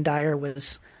Dr. Wayne Dyer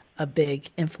was a big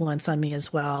influence on me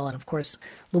as well. And of course,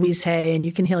 Louise Hay and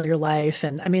You Can Heal Your Life.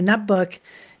 And I mean, that book,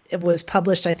 it was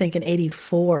published, I think, in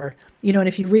 1984. And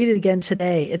if you read it again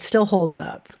today, it still holds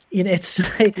up. It's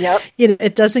like,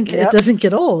 it doesn't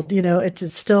get old. It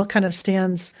just still kind of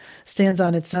stands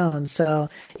on its own. So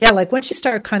like once you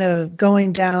start kind of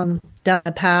going down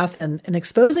a path and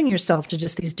exposing yourself to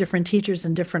just these different teachers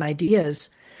and different ideas,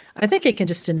 I think it can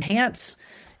just enhance,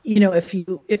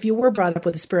 if you were brought up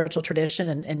with a spiritual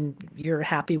tradition and you're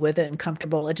happy with it and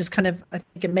comfortable, it just kind of, I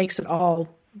think it makes it all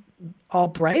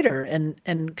brighter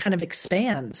and kind of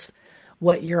expands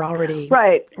what you're already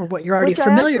or what you're already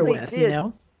familiar with,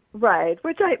 Right,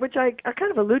 which I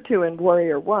kind of allude to in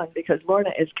Warrior One, because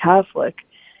Lorna is Catholic,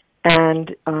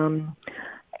 and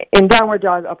in Downward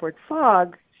Dog, Upward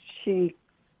Fog, she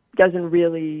doesn't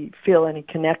really feel any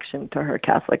connection to her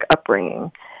Catholic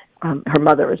upbringing. Her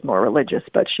mother was more religious,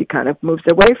 but she kind of moves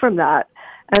away from that.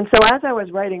 And so as I was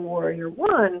writing Warrior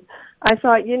One, I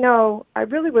thought, I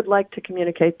really would like to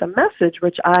communicate the message,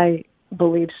 which I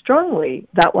believe strongly,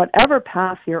 that whatever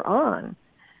path you're on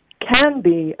can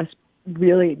be a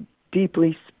really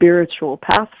deeply spiritual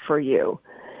path for you.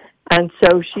 And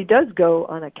so she does go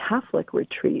on a Catholic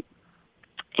retreat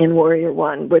in Warrior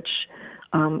One, which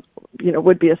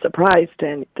would be a surprise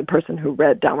to the person who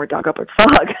read Downward Dog, Upward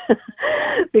Frog,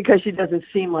 because she doesn't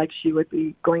seem like she would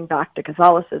be going back to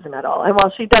Catholicism at all. And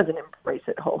while she doesn't embrace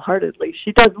it wholeheartedly,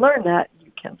 she does learn that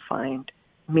you can find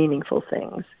meaningful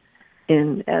things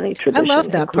in any tradition. I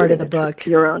love that part of the book.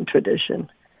 Your own tradition.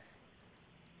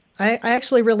 I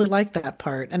actually really like that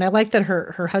part. And I like that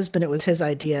her husband, it was his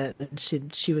idea,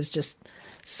 and she was just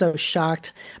so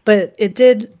shocked. But it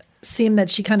did seem that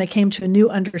she kind of came to a new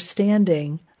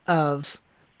understanding of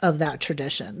that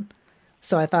tradition.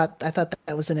 So I thought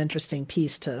that was an interesting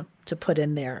piece to put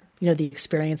in there, the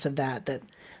experience of that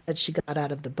she got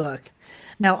out of the book.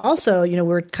 Now also,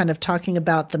 we're kind of talking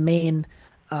about the main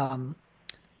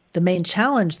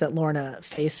challenge that Lorna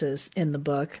faces in the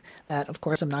book, that of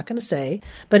course I'm not going to say,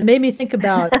 but it made me think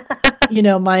about,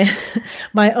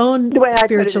 my own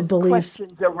spiritual beliefs.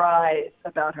 Questions arise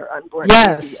about her unborn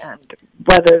yes. baby and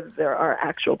whether there are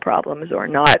actual problems or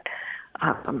not.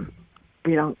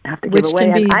 We don't have to give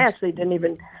away. And I actually didn't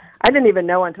even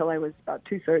know until I was about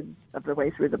 2/3 of the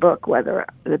way through the book whether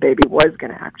the baby was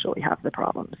going to actually have the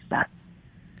problems that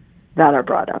are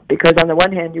brought up. Because on the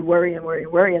one hand, you worry and worry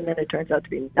and worry, and then it turns out to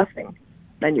be nothing.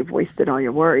 Then you've wasted all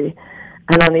your worry.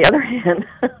 And on the other hand,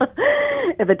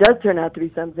 if it does turn out to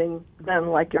be something, then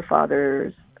like your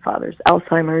father's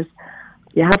Alzheimer's,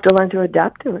 you have to learn to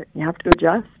adapt to it. You have to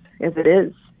adjust as it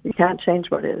is. You can't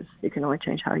change what is. You can only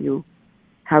change how you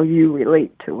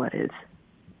relate to what is.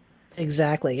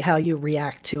 Exactly, how you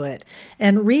react to it.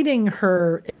 And reading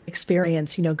her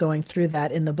experience, going through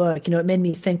that in the book, it made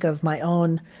me think of my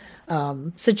own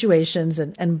situations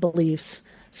and beliefs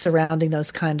surrounding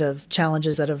those kind of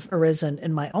challenges that have arisen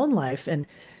in my own life. And,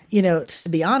 to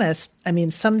be honest, I mean,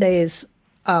 some days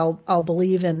I'll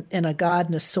believe in a God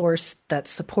and a source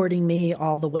that's supporting me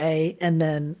all the way. And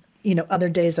then, other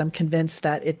days I'm convinced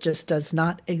that it just does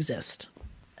not exist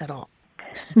at all.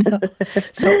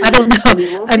 So I don't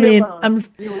know. I mean,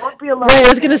 you won't be alone. Right, I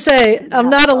was going to say, I'm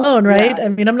not alone, right? Yeah. I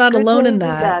mean, I'm not alone in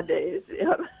that. Bad days.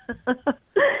 Yep.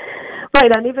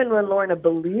 Right, and even when Lorna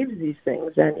believes these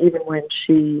things, and even when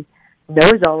she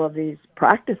knows all of these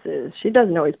practices, she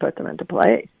doesn't always put them into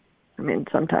play. I mean,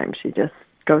 sometimes she just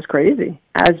goes crazy,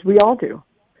 as we all do.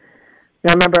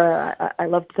 Now, I remember, I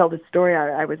love to tell this story.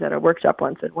 I was at a workshop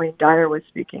once, and Wayne Dyer was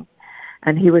speaking,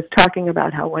 and he was talking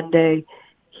about how one day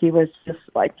he was just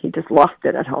like, he just lost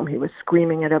it at home. He was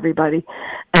screaming at everybody,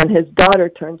 and his daughter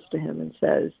turns to him and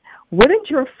says,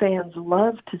 "Wouldn't your fans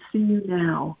love to see you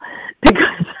now?"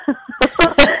 Because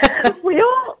we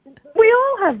all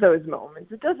have those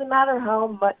moments. It doesn't matter how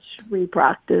much we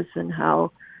practice and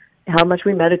how much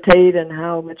we meditate and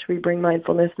how much we bring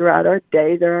mindfulness throughout our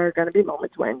day. There are going to be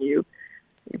moments when you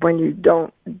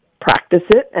don't practice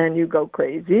it and you go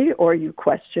crazy, or you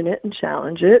question it and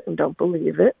challenge it and don't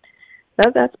believe it.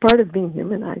 That's part of being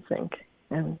human, I think.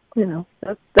 And,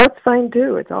 that's fine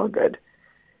too. It's all good.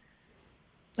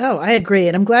 Oh, I agree.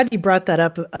 And I'm glad you brought that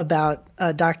up about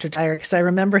Dr. Dyer, because I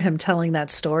remember him telling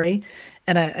that story.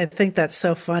 And I think that's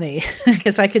so funny,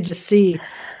 because I could just see,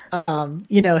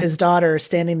 his daughter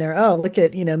standing there. Oh, look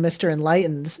at, Mr.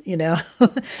 Enlightened,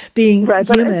 being right,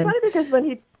 human. But it's funny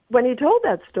because when he told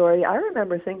that story, I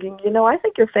remember thinking, I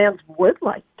think your fans would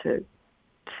like to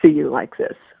see you like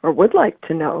this, or would like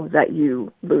to know that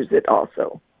you lose it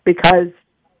also, because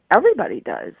everybody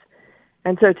does.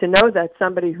 And so to know that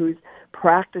somebody who's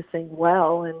practicing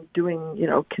well and doing,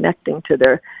 connecting to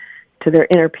their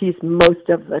inner peace most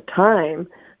of the time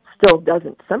still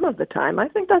doesn't some of the time, I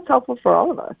think that's helpful for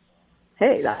all of us.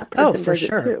 Hey, that person for does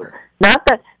sure. it too.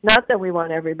 Not that we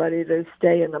want everybody to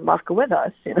stay in the muck with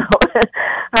us,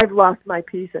 I've lost my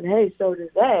peace, and hey, so do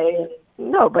they.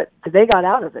 And no, but they got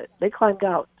out of it. They climbed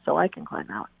out, so I can climb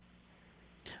out.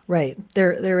 Right.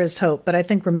 There is hope, but I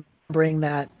think remembering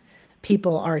that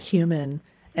people are human,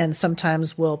 and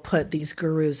sometimes we'll put these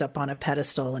gurus up on a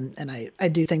pedestal, and I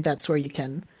do think that's where you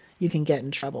can get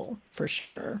in trouble, for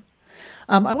sure.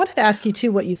 I wanted to ask you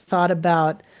too what you thought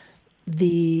about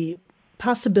the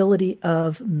possibility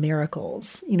of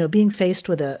miracles. Being faced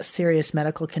with a serious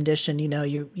medical condition,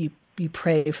 you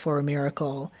pray for a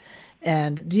miracle.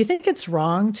 And do you think it's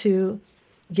wrong to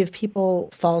give people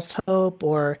false hope?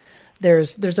 Or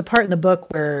there's a part in the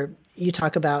book where you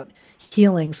talk about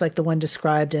healings, like the one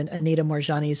described in Anita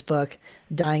Moorjani's book,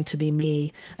 Dying to Be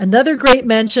Me. Another great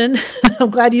mention. I'm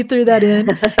glad you threw that in,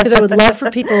 because I would love for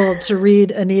people to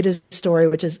read Anita's story,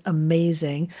 which is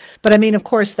amazing. But I mean, of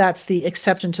course, that's the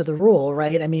exception to the rule,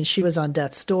 right? I mean, she was on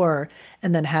death's door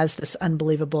and then has this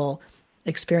unbelievable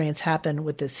experience happen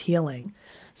with this healing.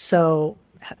 So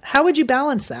how would you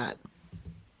balance that?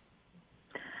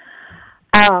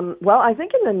 Well, I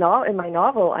think in my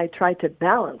novel, I try to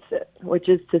balance it, which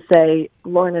is to say,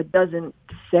 Lorna doesn't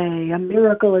say a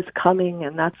miracle is coming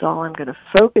and that's all I'm going to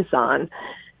focus on,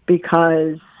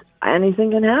 because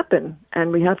anything can happen,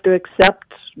 and we have to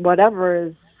accept whatever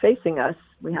is facing us.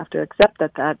 We have to accept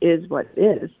that that is what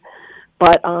is.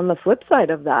 But on the flip side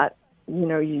of that,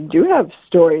 you do have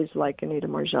stories like Anita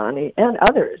Moorjani and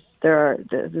others.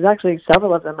 There's actually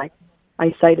several of them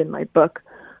I cite in my book.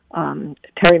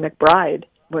 Terry McBride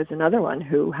was another one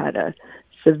who had a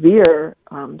severe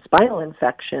spinal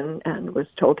infection and was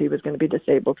told he was going to be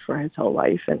disabled for his whole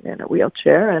life and in a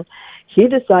wheelchair. And he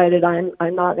decided, I'm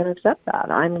not going to accept that.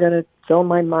 I'm going to fill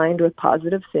my mind with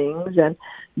positive things and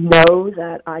know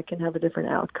that I can have a different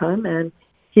outcome. And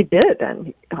he did.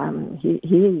 And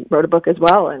he wrote a book as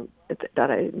well, and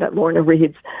that Lorna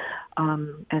reads.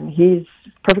 And he's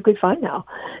perfectly fine now.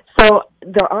 So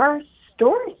there are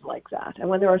stories like that. And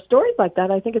when there are stories like that,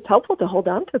 I think it's helpful to hold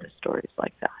on to the stories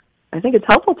like that. I think it's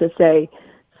helpful to say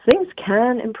things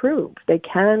can improve. They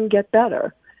can get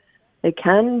better. They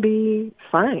can be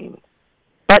fine.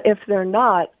 But if they're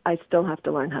not, I still have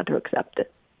to learn how to accept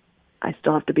it. I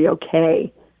still have to be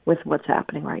okay with what's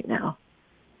happening right now.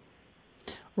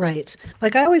 Right.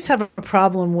 Like, I always have a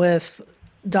problem with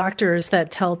doctors that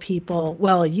tell people,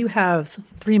 well, you have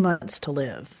 3 months to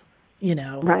live,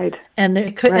 Right. And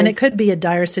it could be a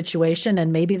dire situation,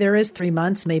 and maybe there is 3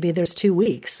 months, maybe there's 2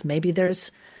 weeks, maybe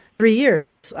there's 3 years.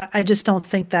 I just don't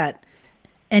think that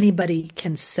anybody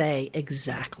can say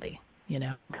exactly,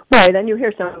 Right, and you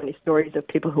hear so many stories of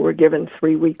people who were given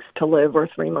 3 weeks to live or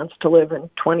 3 months to live, and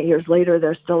 20 years later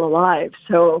they're still alive.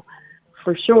 So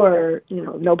for sure,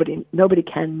 nobody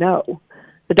can know.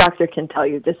 The doctor can tell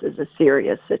you this is a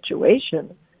serious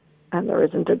situation and there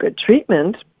isn't a good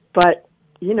treatment, but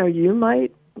you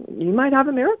might have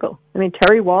a miracle. I mean,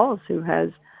 Terry Walls, who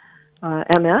has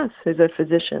MS, who's a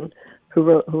physician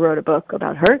who wrote a book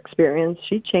about her experience.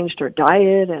 She changed her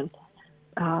diet and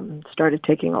started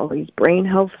taking all these brain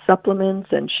health supplements,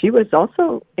 and she was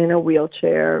also in a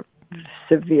wheelchair,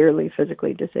 severely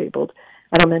physically disabled.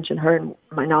 I don't mention her in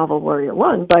my novel Warrior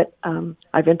One, but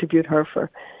I've interviewed her for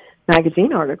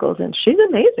magazine articles, and she's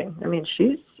amazing. I mean,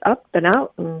 she's up and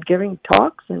out and giving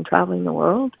talks and traveling the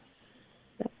world.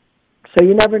 So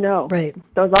you never know. Right.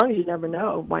 So as long as you never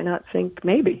know, why not think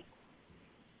maybe?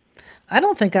 I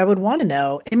don't think I would want to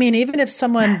know. I mean, even if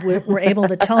someone were able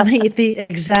to tell me the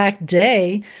exact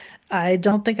day, I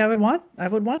don't think I would want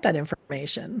that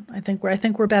information. I think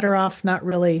we're better off not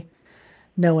really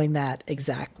knowing that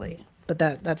exactly. But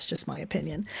that's just my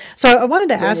opinion. So I wanted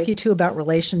to ask you too about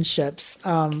relationships,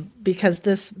 because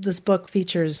this book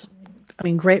features,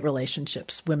 great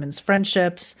relationships, women's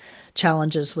friendships,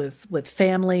 challenges with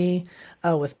family,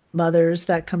 with mothers,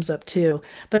 that comes up too.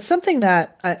 But something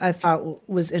that I thought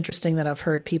was interesting that I've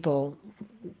heard people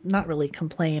not really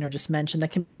complain or just mention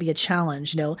that can be a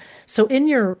challenge, So in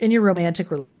your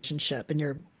romantic relationship,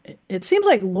 it seems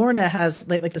like Lorna has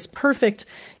like this perfect,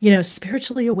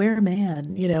 spiritually aware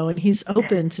man, and he's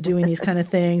open to doing these kind of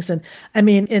things. And I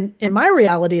mean, in my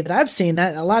reality that I've seen,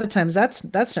 that a lot of times that's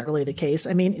not really the case.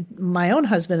 I mean, my own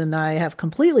husband and I have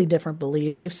completely different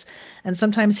beliefs, and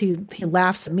sometimes he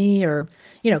laughs at me or,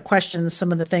 questions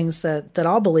some of the things that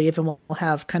I'll believe, and we'll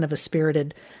have kind of a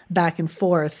spirited back and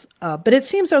forth. But it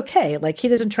seems okay. Like, he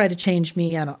doesn't try to change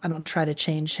me. I don't try to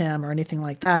change him or anything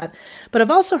like that. But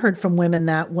I've also heard from women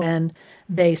that when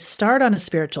they start on a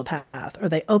spiritual path or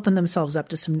they open themselves up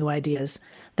to some new ideas,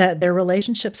 that their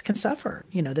relationships can suffer.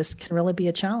 This can really be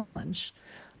a challenge.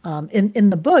 In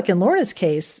the book, in Lorna's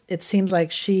case, it seems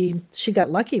like she got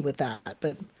lucky with that.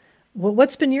 But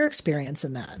what's been your experience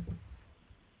in that?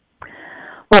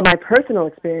 Well, my personal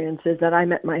experience is that I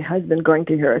met my husband going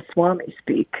to hear a Swami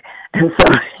speak, and so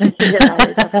we're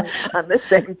definitely on the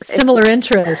same page. Similar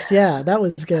interests, yeah, that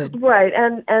was good. Right,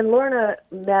 and Lorna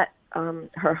met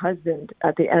her husband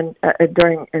at the end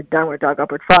during a Downward Dog,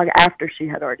 Upward Frog after she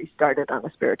had already started on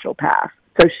a spiritual path.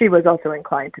 So she was also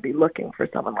inclined to be looking for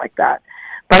someone like that.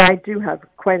 But I do have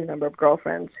quite a number of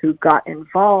girlfriends who got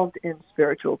involved in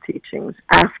spiritual teachings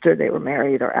after they were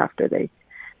married or after they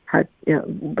had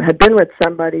been with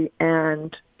somebody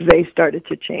and they started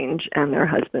to change and their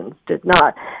husbands did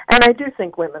not. And I do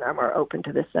think women are more open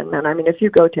to this than men. I mean, if you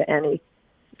go to any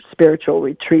spiritual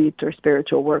retreat or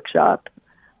spiritual workshop,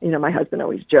 my husband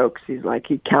always jokes. He's like,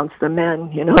 he counts the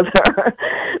men, there are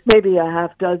maybe a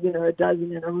half dozen or a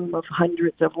dozen in a room of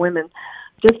hundreds of women,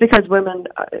 just because women,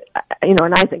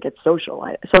 and I think it's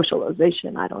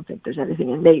socialization. I don't think there's anything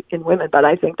innate in women, but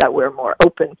I think that we're more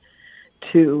open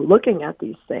to looking at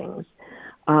these things.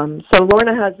 So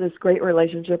Lorna has this great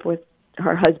relationship with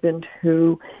her husband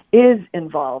who is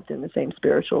involved in the same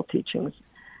spiritual teachings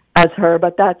as her,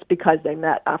 but that's because they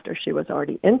met after she was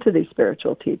already into these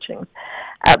spiritual teachings.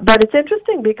 But it's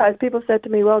interesting because people said to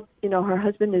me, well, her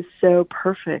husband is so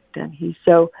perfect and he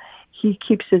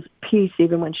keeps his peace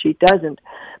even when she doesn't.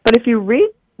 But if you read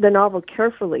the novel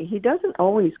carefully, he doesn't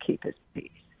always keep his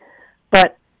peace.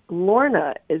 But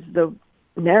Lorna is the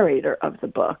narrator of the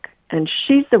book, and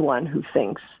she's the one who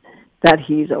thinks that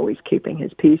he's always keeping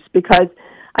his peace, because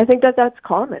I think that that's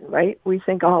common, right? We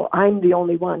think, oh, I'm the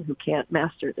only one who can't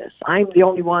master this. I'm the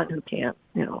only one who can't,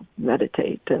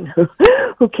 meditate and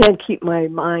who can't keep my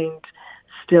mind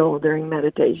still during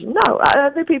meditation. No,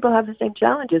 other people have the same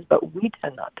challenges, but we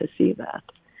tend not to see that.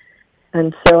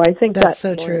 And so I think that's so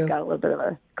Lauren's true. Got a little bit of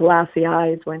a glassy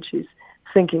eyes when she's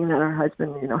thinking that her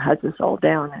husband, has this all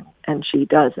down, and she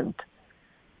doesn't.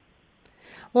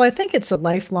 Well, I think it's a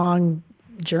lifelong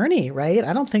journey, right?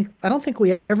 I don't think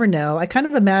we ever know. I kind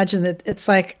of imagine that it's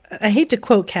like, I hate to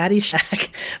quote Caddyshack,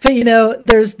 but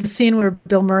there's the scene where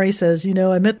Bill Murray says,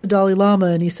 I met the Dalai Lama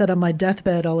and he said on my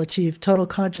deathbed I'll achieve total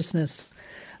consciousness.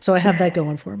 So I have that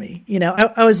going for me.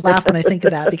 I always laugh when I think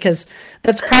of that, because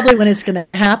that's probably when it's going to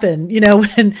happen.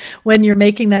 When you're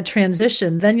making that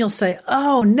transition, then you'll say,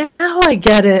 "Oh, now I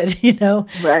get it."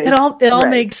 Right. It all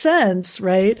makes sense,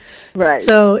 right? Right.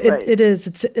 So right. it is.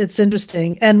 It's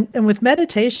interesting, and with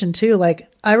meditation too.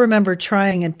 Like, I remember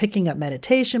trying and picking up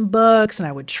meditation books, and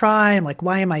I would try. I'm like,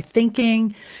 why am I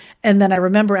thinking? And then I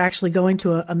remember actually going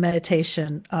to a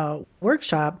meditation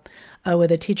workshop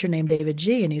with a teacher named David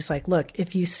G. And he's like, look,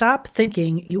 if you stop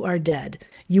thinking, you are dead.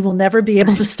 You will never be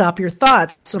able to stop your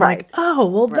thoughts. So I'm like, oh,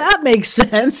 well, that makes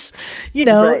sense.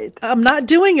 I'm not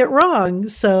doing it wrong.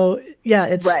 So yeah,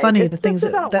 it's funny, the things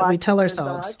that we tell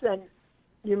ourselves. And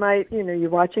you might, you're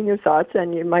watching your thoughts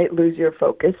and you might lose your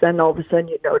focus. And all of a sudden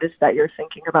you notice that you're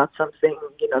thinking about something,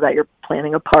 that you're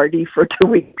planning a party for 2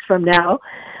 weeks from now.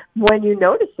 When you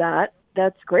notice that,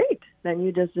 that's great. Then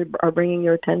you just are bringing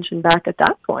your attention back at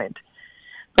that point.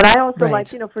 But I also like,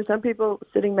 for some people,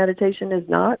 sitting meditation is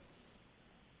not,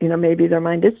 maybe their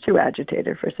mind is too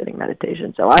agitated for sitting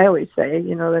meditation. So I always say,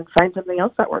 then find something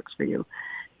else that works for you.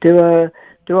 Do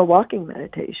a walking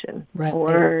meditation,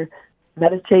 or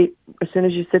meditate as soon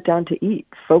as you sit down to eat.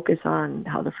 Focus on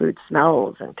how the food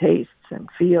smells and tastes and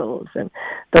feels. And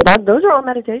those are all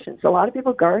meditations. A lot of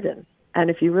people garden. And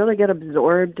if you really get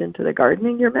absorbed into the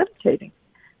gardening, you're meditating.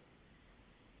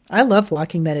 I love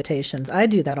walking meditations. I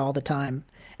do that all the time.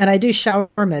 And I do shower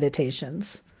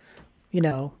meditations, if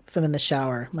I'm in the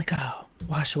shower. I'm like, oh,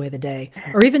 wash away the day.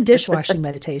 Or even dishwashing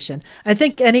meditation. I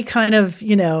think any kind of,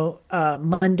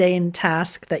 mundane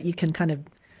task that you can kind of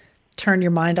turn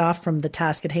your mind off from the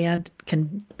task at hand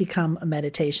can become a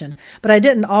meditation. But I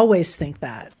didn't always think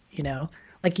that,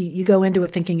 Like you go into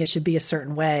it thinking it should be a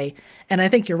certain way. And I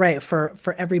think you're right.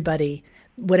 For everybody,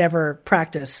 whatever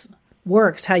practice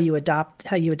works, how you adopt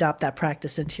that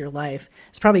practice into your life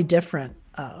is probably different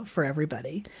for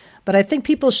everybody. But I think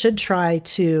people should try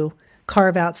to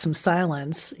carve out some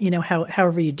silence,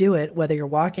 however you do it, whether you're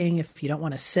walking, if you don't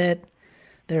want to sit,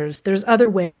 there's other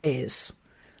ways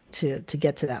to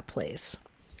get to that place.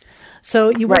 So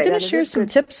you were going to share some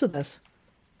tips with us.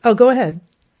 Oh, go ahead.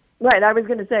 Right. I was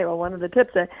going to say, well, one of the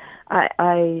tips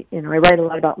I write a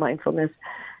lot about mindfulness,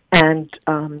 and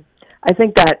I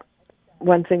think that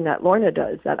one thing that Lorna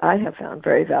does that I have found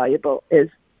very valuable is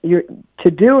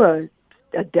to do a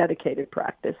dedicated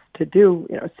practice, to do,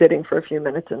 sitting for a few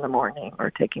minutes in the morning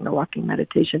or taking a walking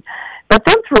meditation. But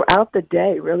then throughout the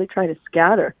day, really try to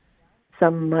scatter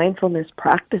some mindfulness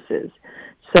practices.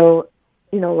 So,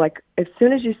 like as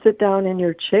soon as you sit down in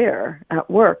your chair at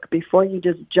work, before you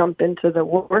just jump into the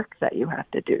work that you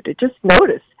have to do, to just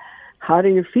notice, how do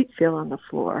your feet feel on the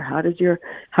floor? How do your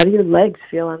legs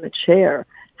feel on the chair?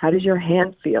 How does your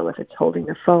hand feel if it's holding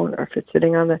the phone or if it's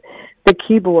sitting on the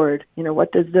keyboard?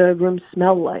 What does the room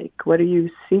smell like? What are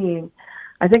you seeing?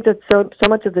 I think that so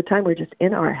much of the time we're just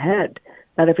in our head,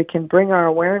 that if it can bring our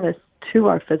awareness to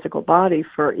our physical body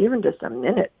for even just a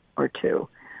minute or two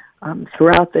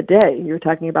throughout the day. You were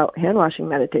talking about hand washing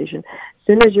meditation. As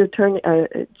soon as you're turning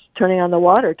on the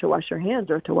water to wash your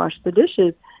hands or to wash the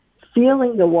dishes,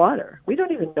 feeling the water. We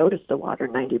don't even notice the water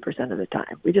 90% of the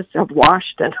time. We just have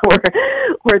washed and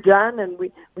we're done, and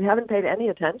we haven't paid any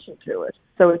attention to it.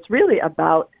 So it's really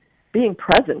about being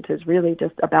present, is really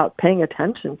just about paying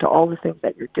attention to all the things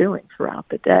that you're doing throughout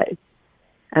the day.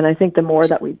 And I think the more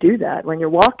that we do that, when you're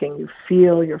walking, you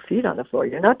feel your feet on the floor.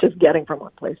 You're not just getting from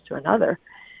one place to another.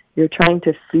 You're trying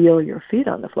to feel your feet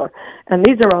on the floor. And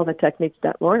these are all the techniques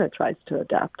that Lorna tries to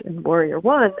adapt in Warrior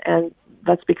One, and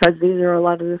that's because these are a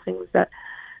lot of the things that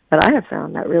I have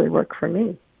found that really work for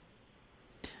me.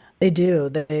 They do.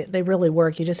 They really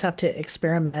work. You just have to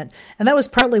experiment. And that was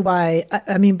partly why,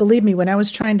 I mean, believe me, when I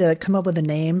was trying to come up with a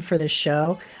name for this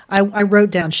show, I wrote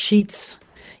down sheets.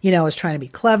 I was trying to be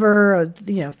clever,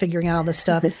 figuring out all this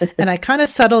stuff. And I kind of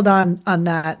settled on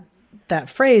that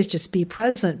phrase, just be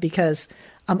present, because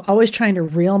I'm always trying to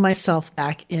reel myself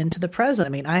back into the present. I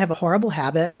mean, I have a horrible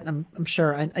habit. I'm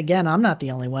sure, again, I'm not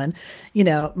the only one.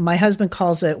 My husband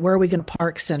calls it, where are we going to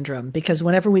park syndrome? Because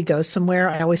whenever we go somewhere,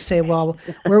 I always say, well,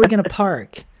 where are we going to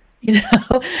park?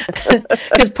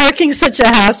 Because parking's such a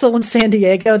hassle in San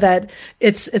Diego that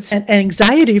it's an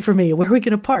anxiety for me. Where are we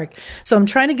going to park? So I'm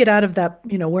trying to get out of that,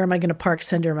 where am I going to park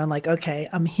syndrome? I'm like, okay,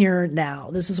 I'm here now.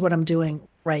 This is what I'm doing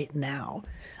right now.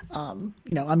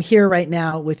 I'm here right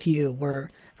now with you. We're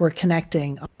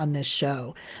connecting on this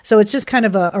show. So it's just kind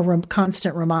of a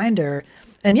constant reminder.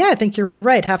 And yeah, I think you're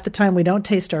right. Half the time we don't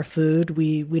taste our food.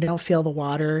 We don't feel the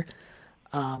water.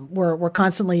 We're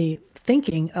constantly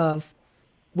thinking of,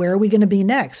 where are we going to be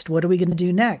next? What are we going to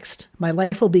do next? My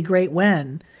life will be great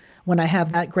when I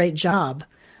have that great job,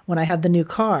 when I have the new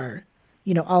car,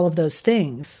 all of those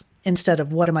things, instead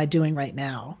of what am I doing right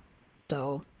now?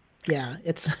 So yeah,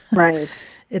 it's right.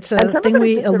 It's a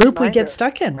loop we get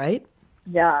stuck in, right?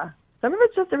 Yeah. Some of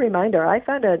it's just a reminder. I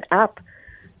found an app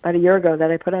about a year ago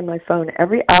that I put on my phone.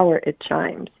 Every hour it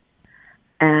chimes.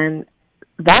 And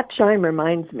that chime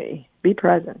reminds me, be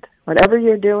present. Whatever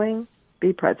you're doing,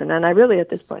 be present. And I really, at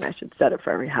this point, I should set it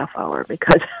for every half hour,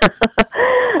 because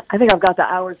I think I've got the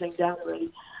hour thing down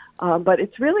already. But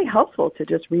it's really helpful to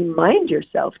just remind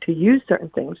yourself to use certain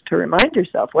things to remind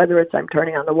yourself, whether it's I'm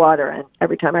turning on the water, and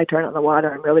every time I turn on the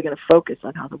water, I'm really going to focus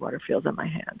on how the water feels on my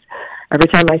hands. Every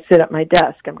time I sit at my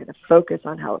desk, I'm going to focus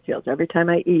on how it feels. Every time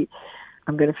I eat,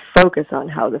 I'm going to focus on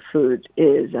how the food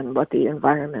is and what the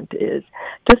environment is.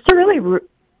 Just to really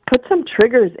put some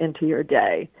triggers into your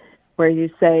day where you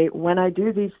say, when I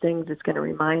do these things, it's going to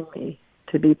remind me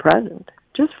to be present,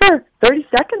 just for 30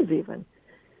 seconds even.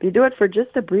 If you do it for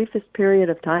just the briefest period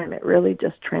of time, it really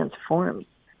just transforms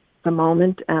the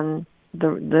moment and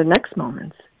the next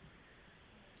moments.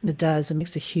 It does. It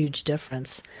makes a huge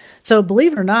difference. So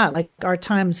believe it or not, like, our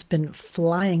time's been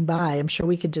flying by. I'm sure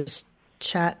we could just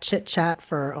chit chat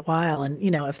for a while. And,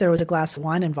 if there was a glass of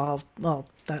wine involved, well,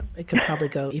 that it could probably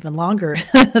go even longer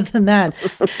than that.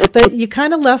 But you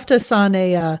kind of left us on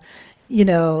a,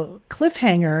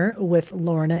 cliffhanger with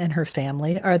Lorna and her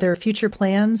family. Are there future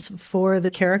plans for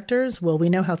the characters? Will we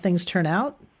know how things turn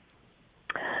out?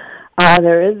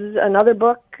 There is another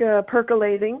book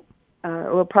percolating.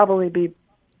 It will probably be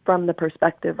from the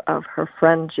perspective of her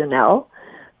friend Janelle,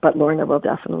 but Lorna will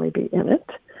definitely be in it.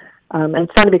 And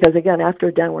it's funny because, again,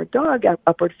 after Downward Dog,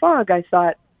 Upward Fog, I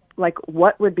thought, like,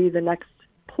 what would be the next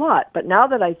plot? But now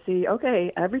that I see,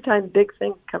 okay, every time big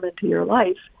things come into your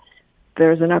life,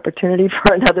 there's an opportunity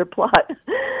for another plot,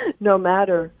 no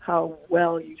matter how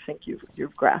well you think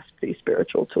you've grasped these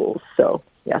spiritual tools. So,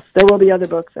 yes, there will be other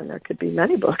books, and there could be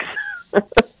many books.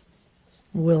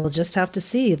 We'll just have to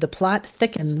see. The plot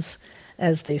thickens,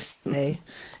 as they say.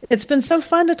 It's been so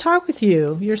fun to talk with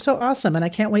you. You're so awesome, and I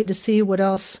can't wait to see what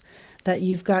else that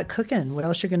you've got cooking, what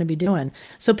else you're going to be doing.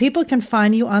 So people can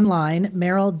find you online,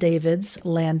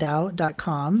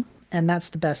 MerylDavidsLandau.com, and that's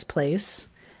the best place.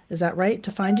 Is that right,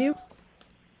 to find you?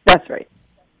 That's right.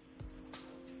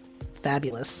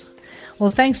 Fabulous.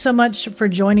 Well, thanks so much for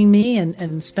joining me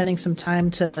and spending some time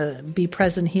to be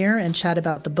present here and chat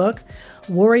about the book.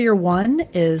 Warrior One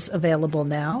is available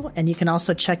now, and you can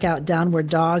also check out Downward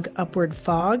Dog, Upward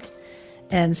Fog,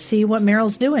 and see what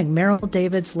Meryl's doing. Meryl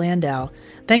Davids Landau.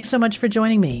 Thanks so much for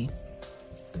joining me.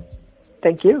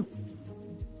 Thank you.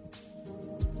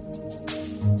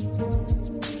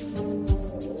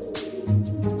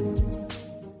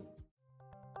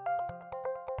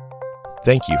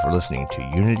 Thank you for listening to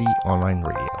Unity Online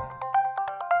Radio,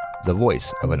 the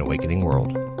voice of an awakening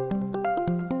world.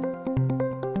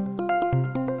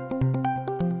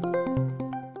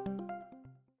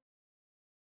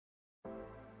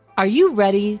 Are you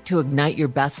ready to ignite your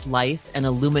best life and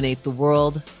illuminate the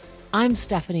world? I'm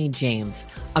Stephanie James.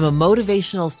 I'm a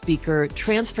motivational speaker,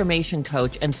 transformation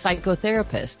coach, and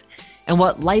psychotherapist. And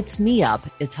what lights me up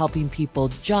is helping people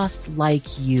just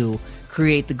like you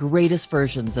create the greatest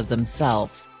versions of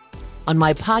themselves. On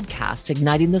my podcast,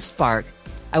 Igniting the Spark,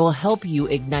 I will help you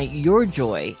ignite your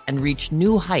joy and reach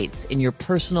new heights in your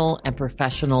personal and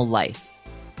professional life.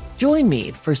 Join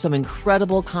me for some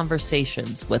incredible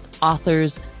conversations with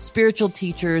authors, spiritual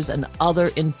teachers, and other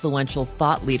influential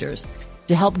thought leaders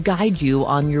to help guide you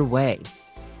on your way.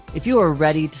 If you are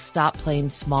ready to stop playing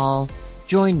small,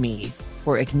 join me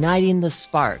for Igniting the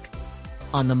Spark.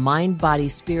 on the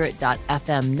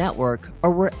mindbodyspirit.fm network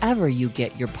or wherever you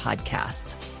get your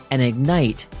podcasts, and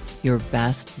ignite your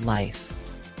best life.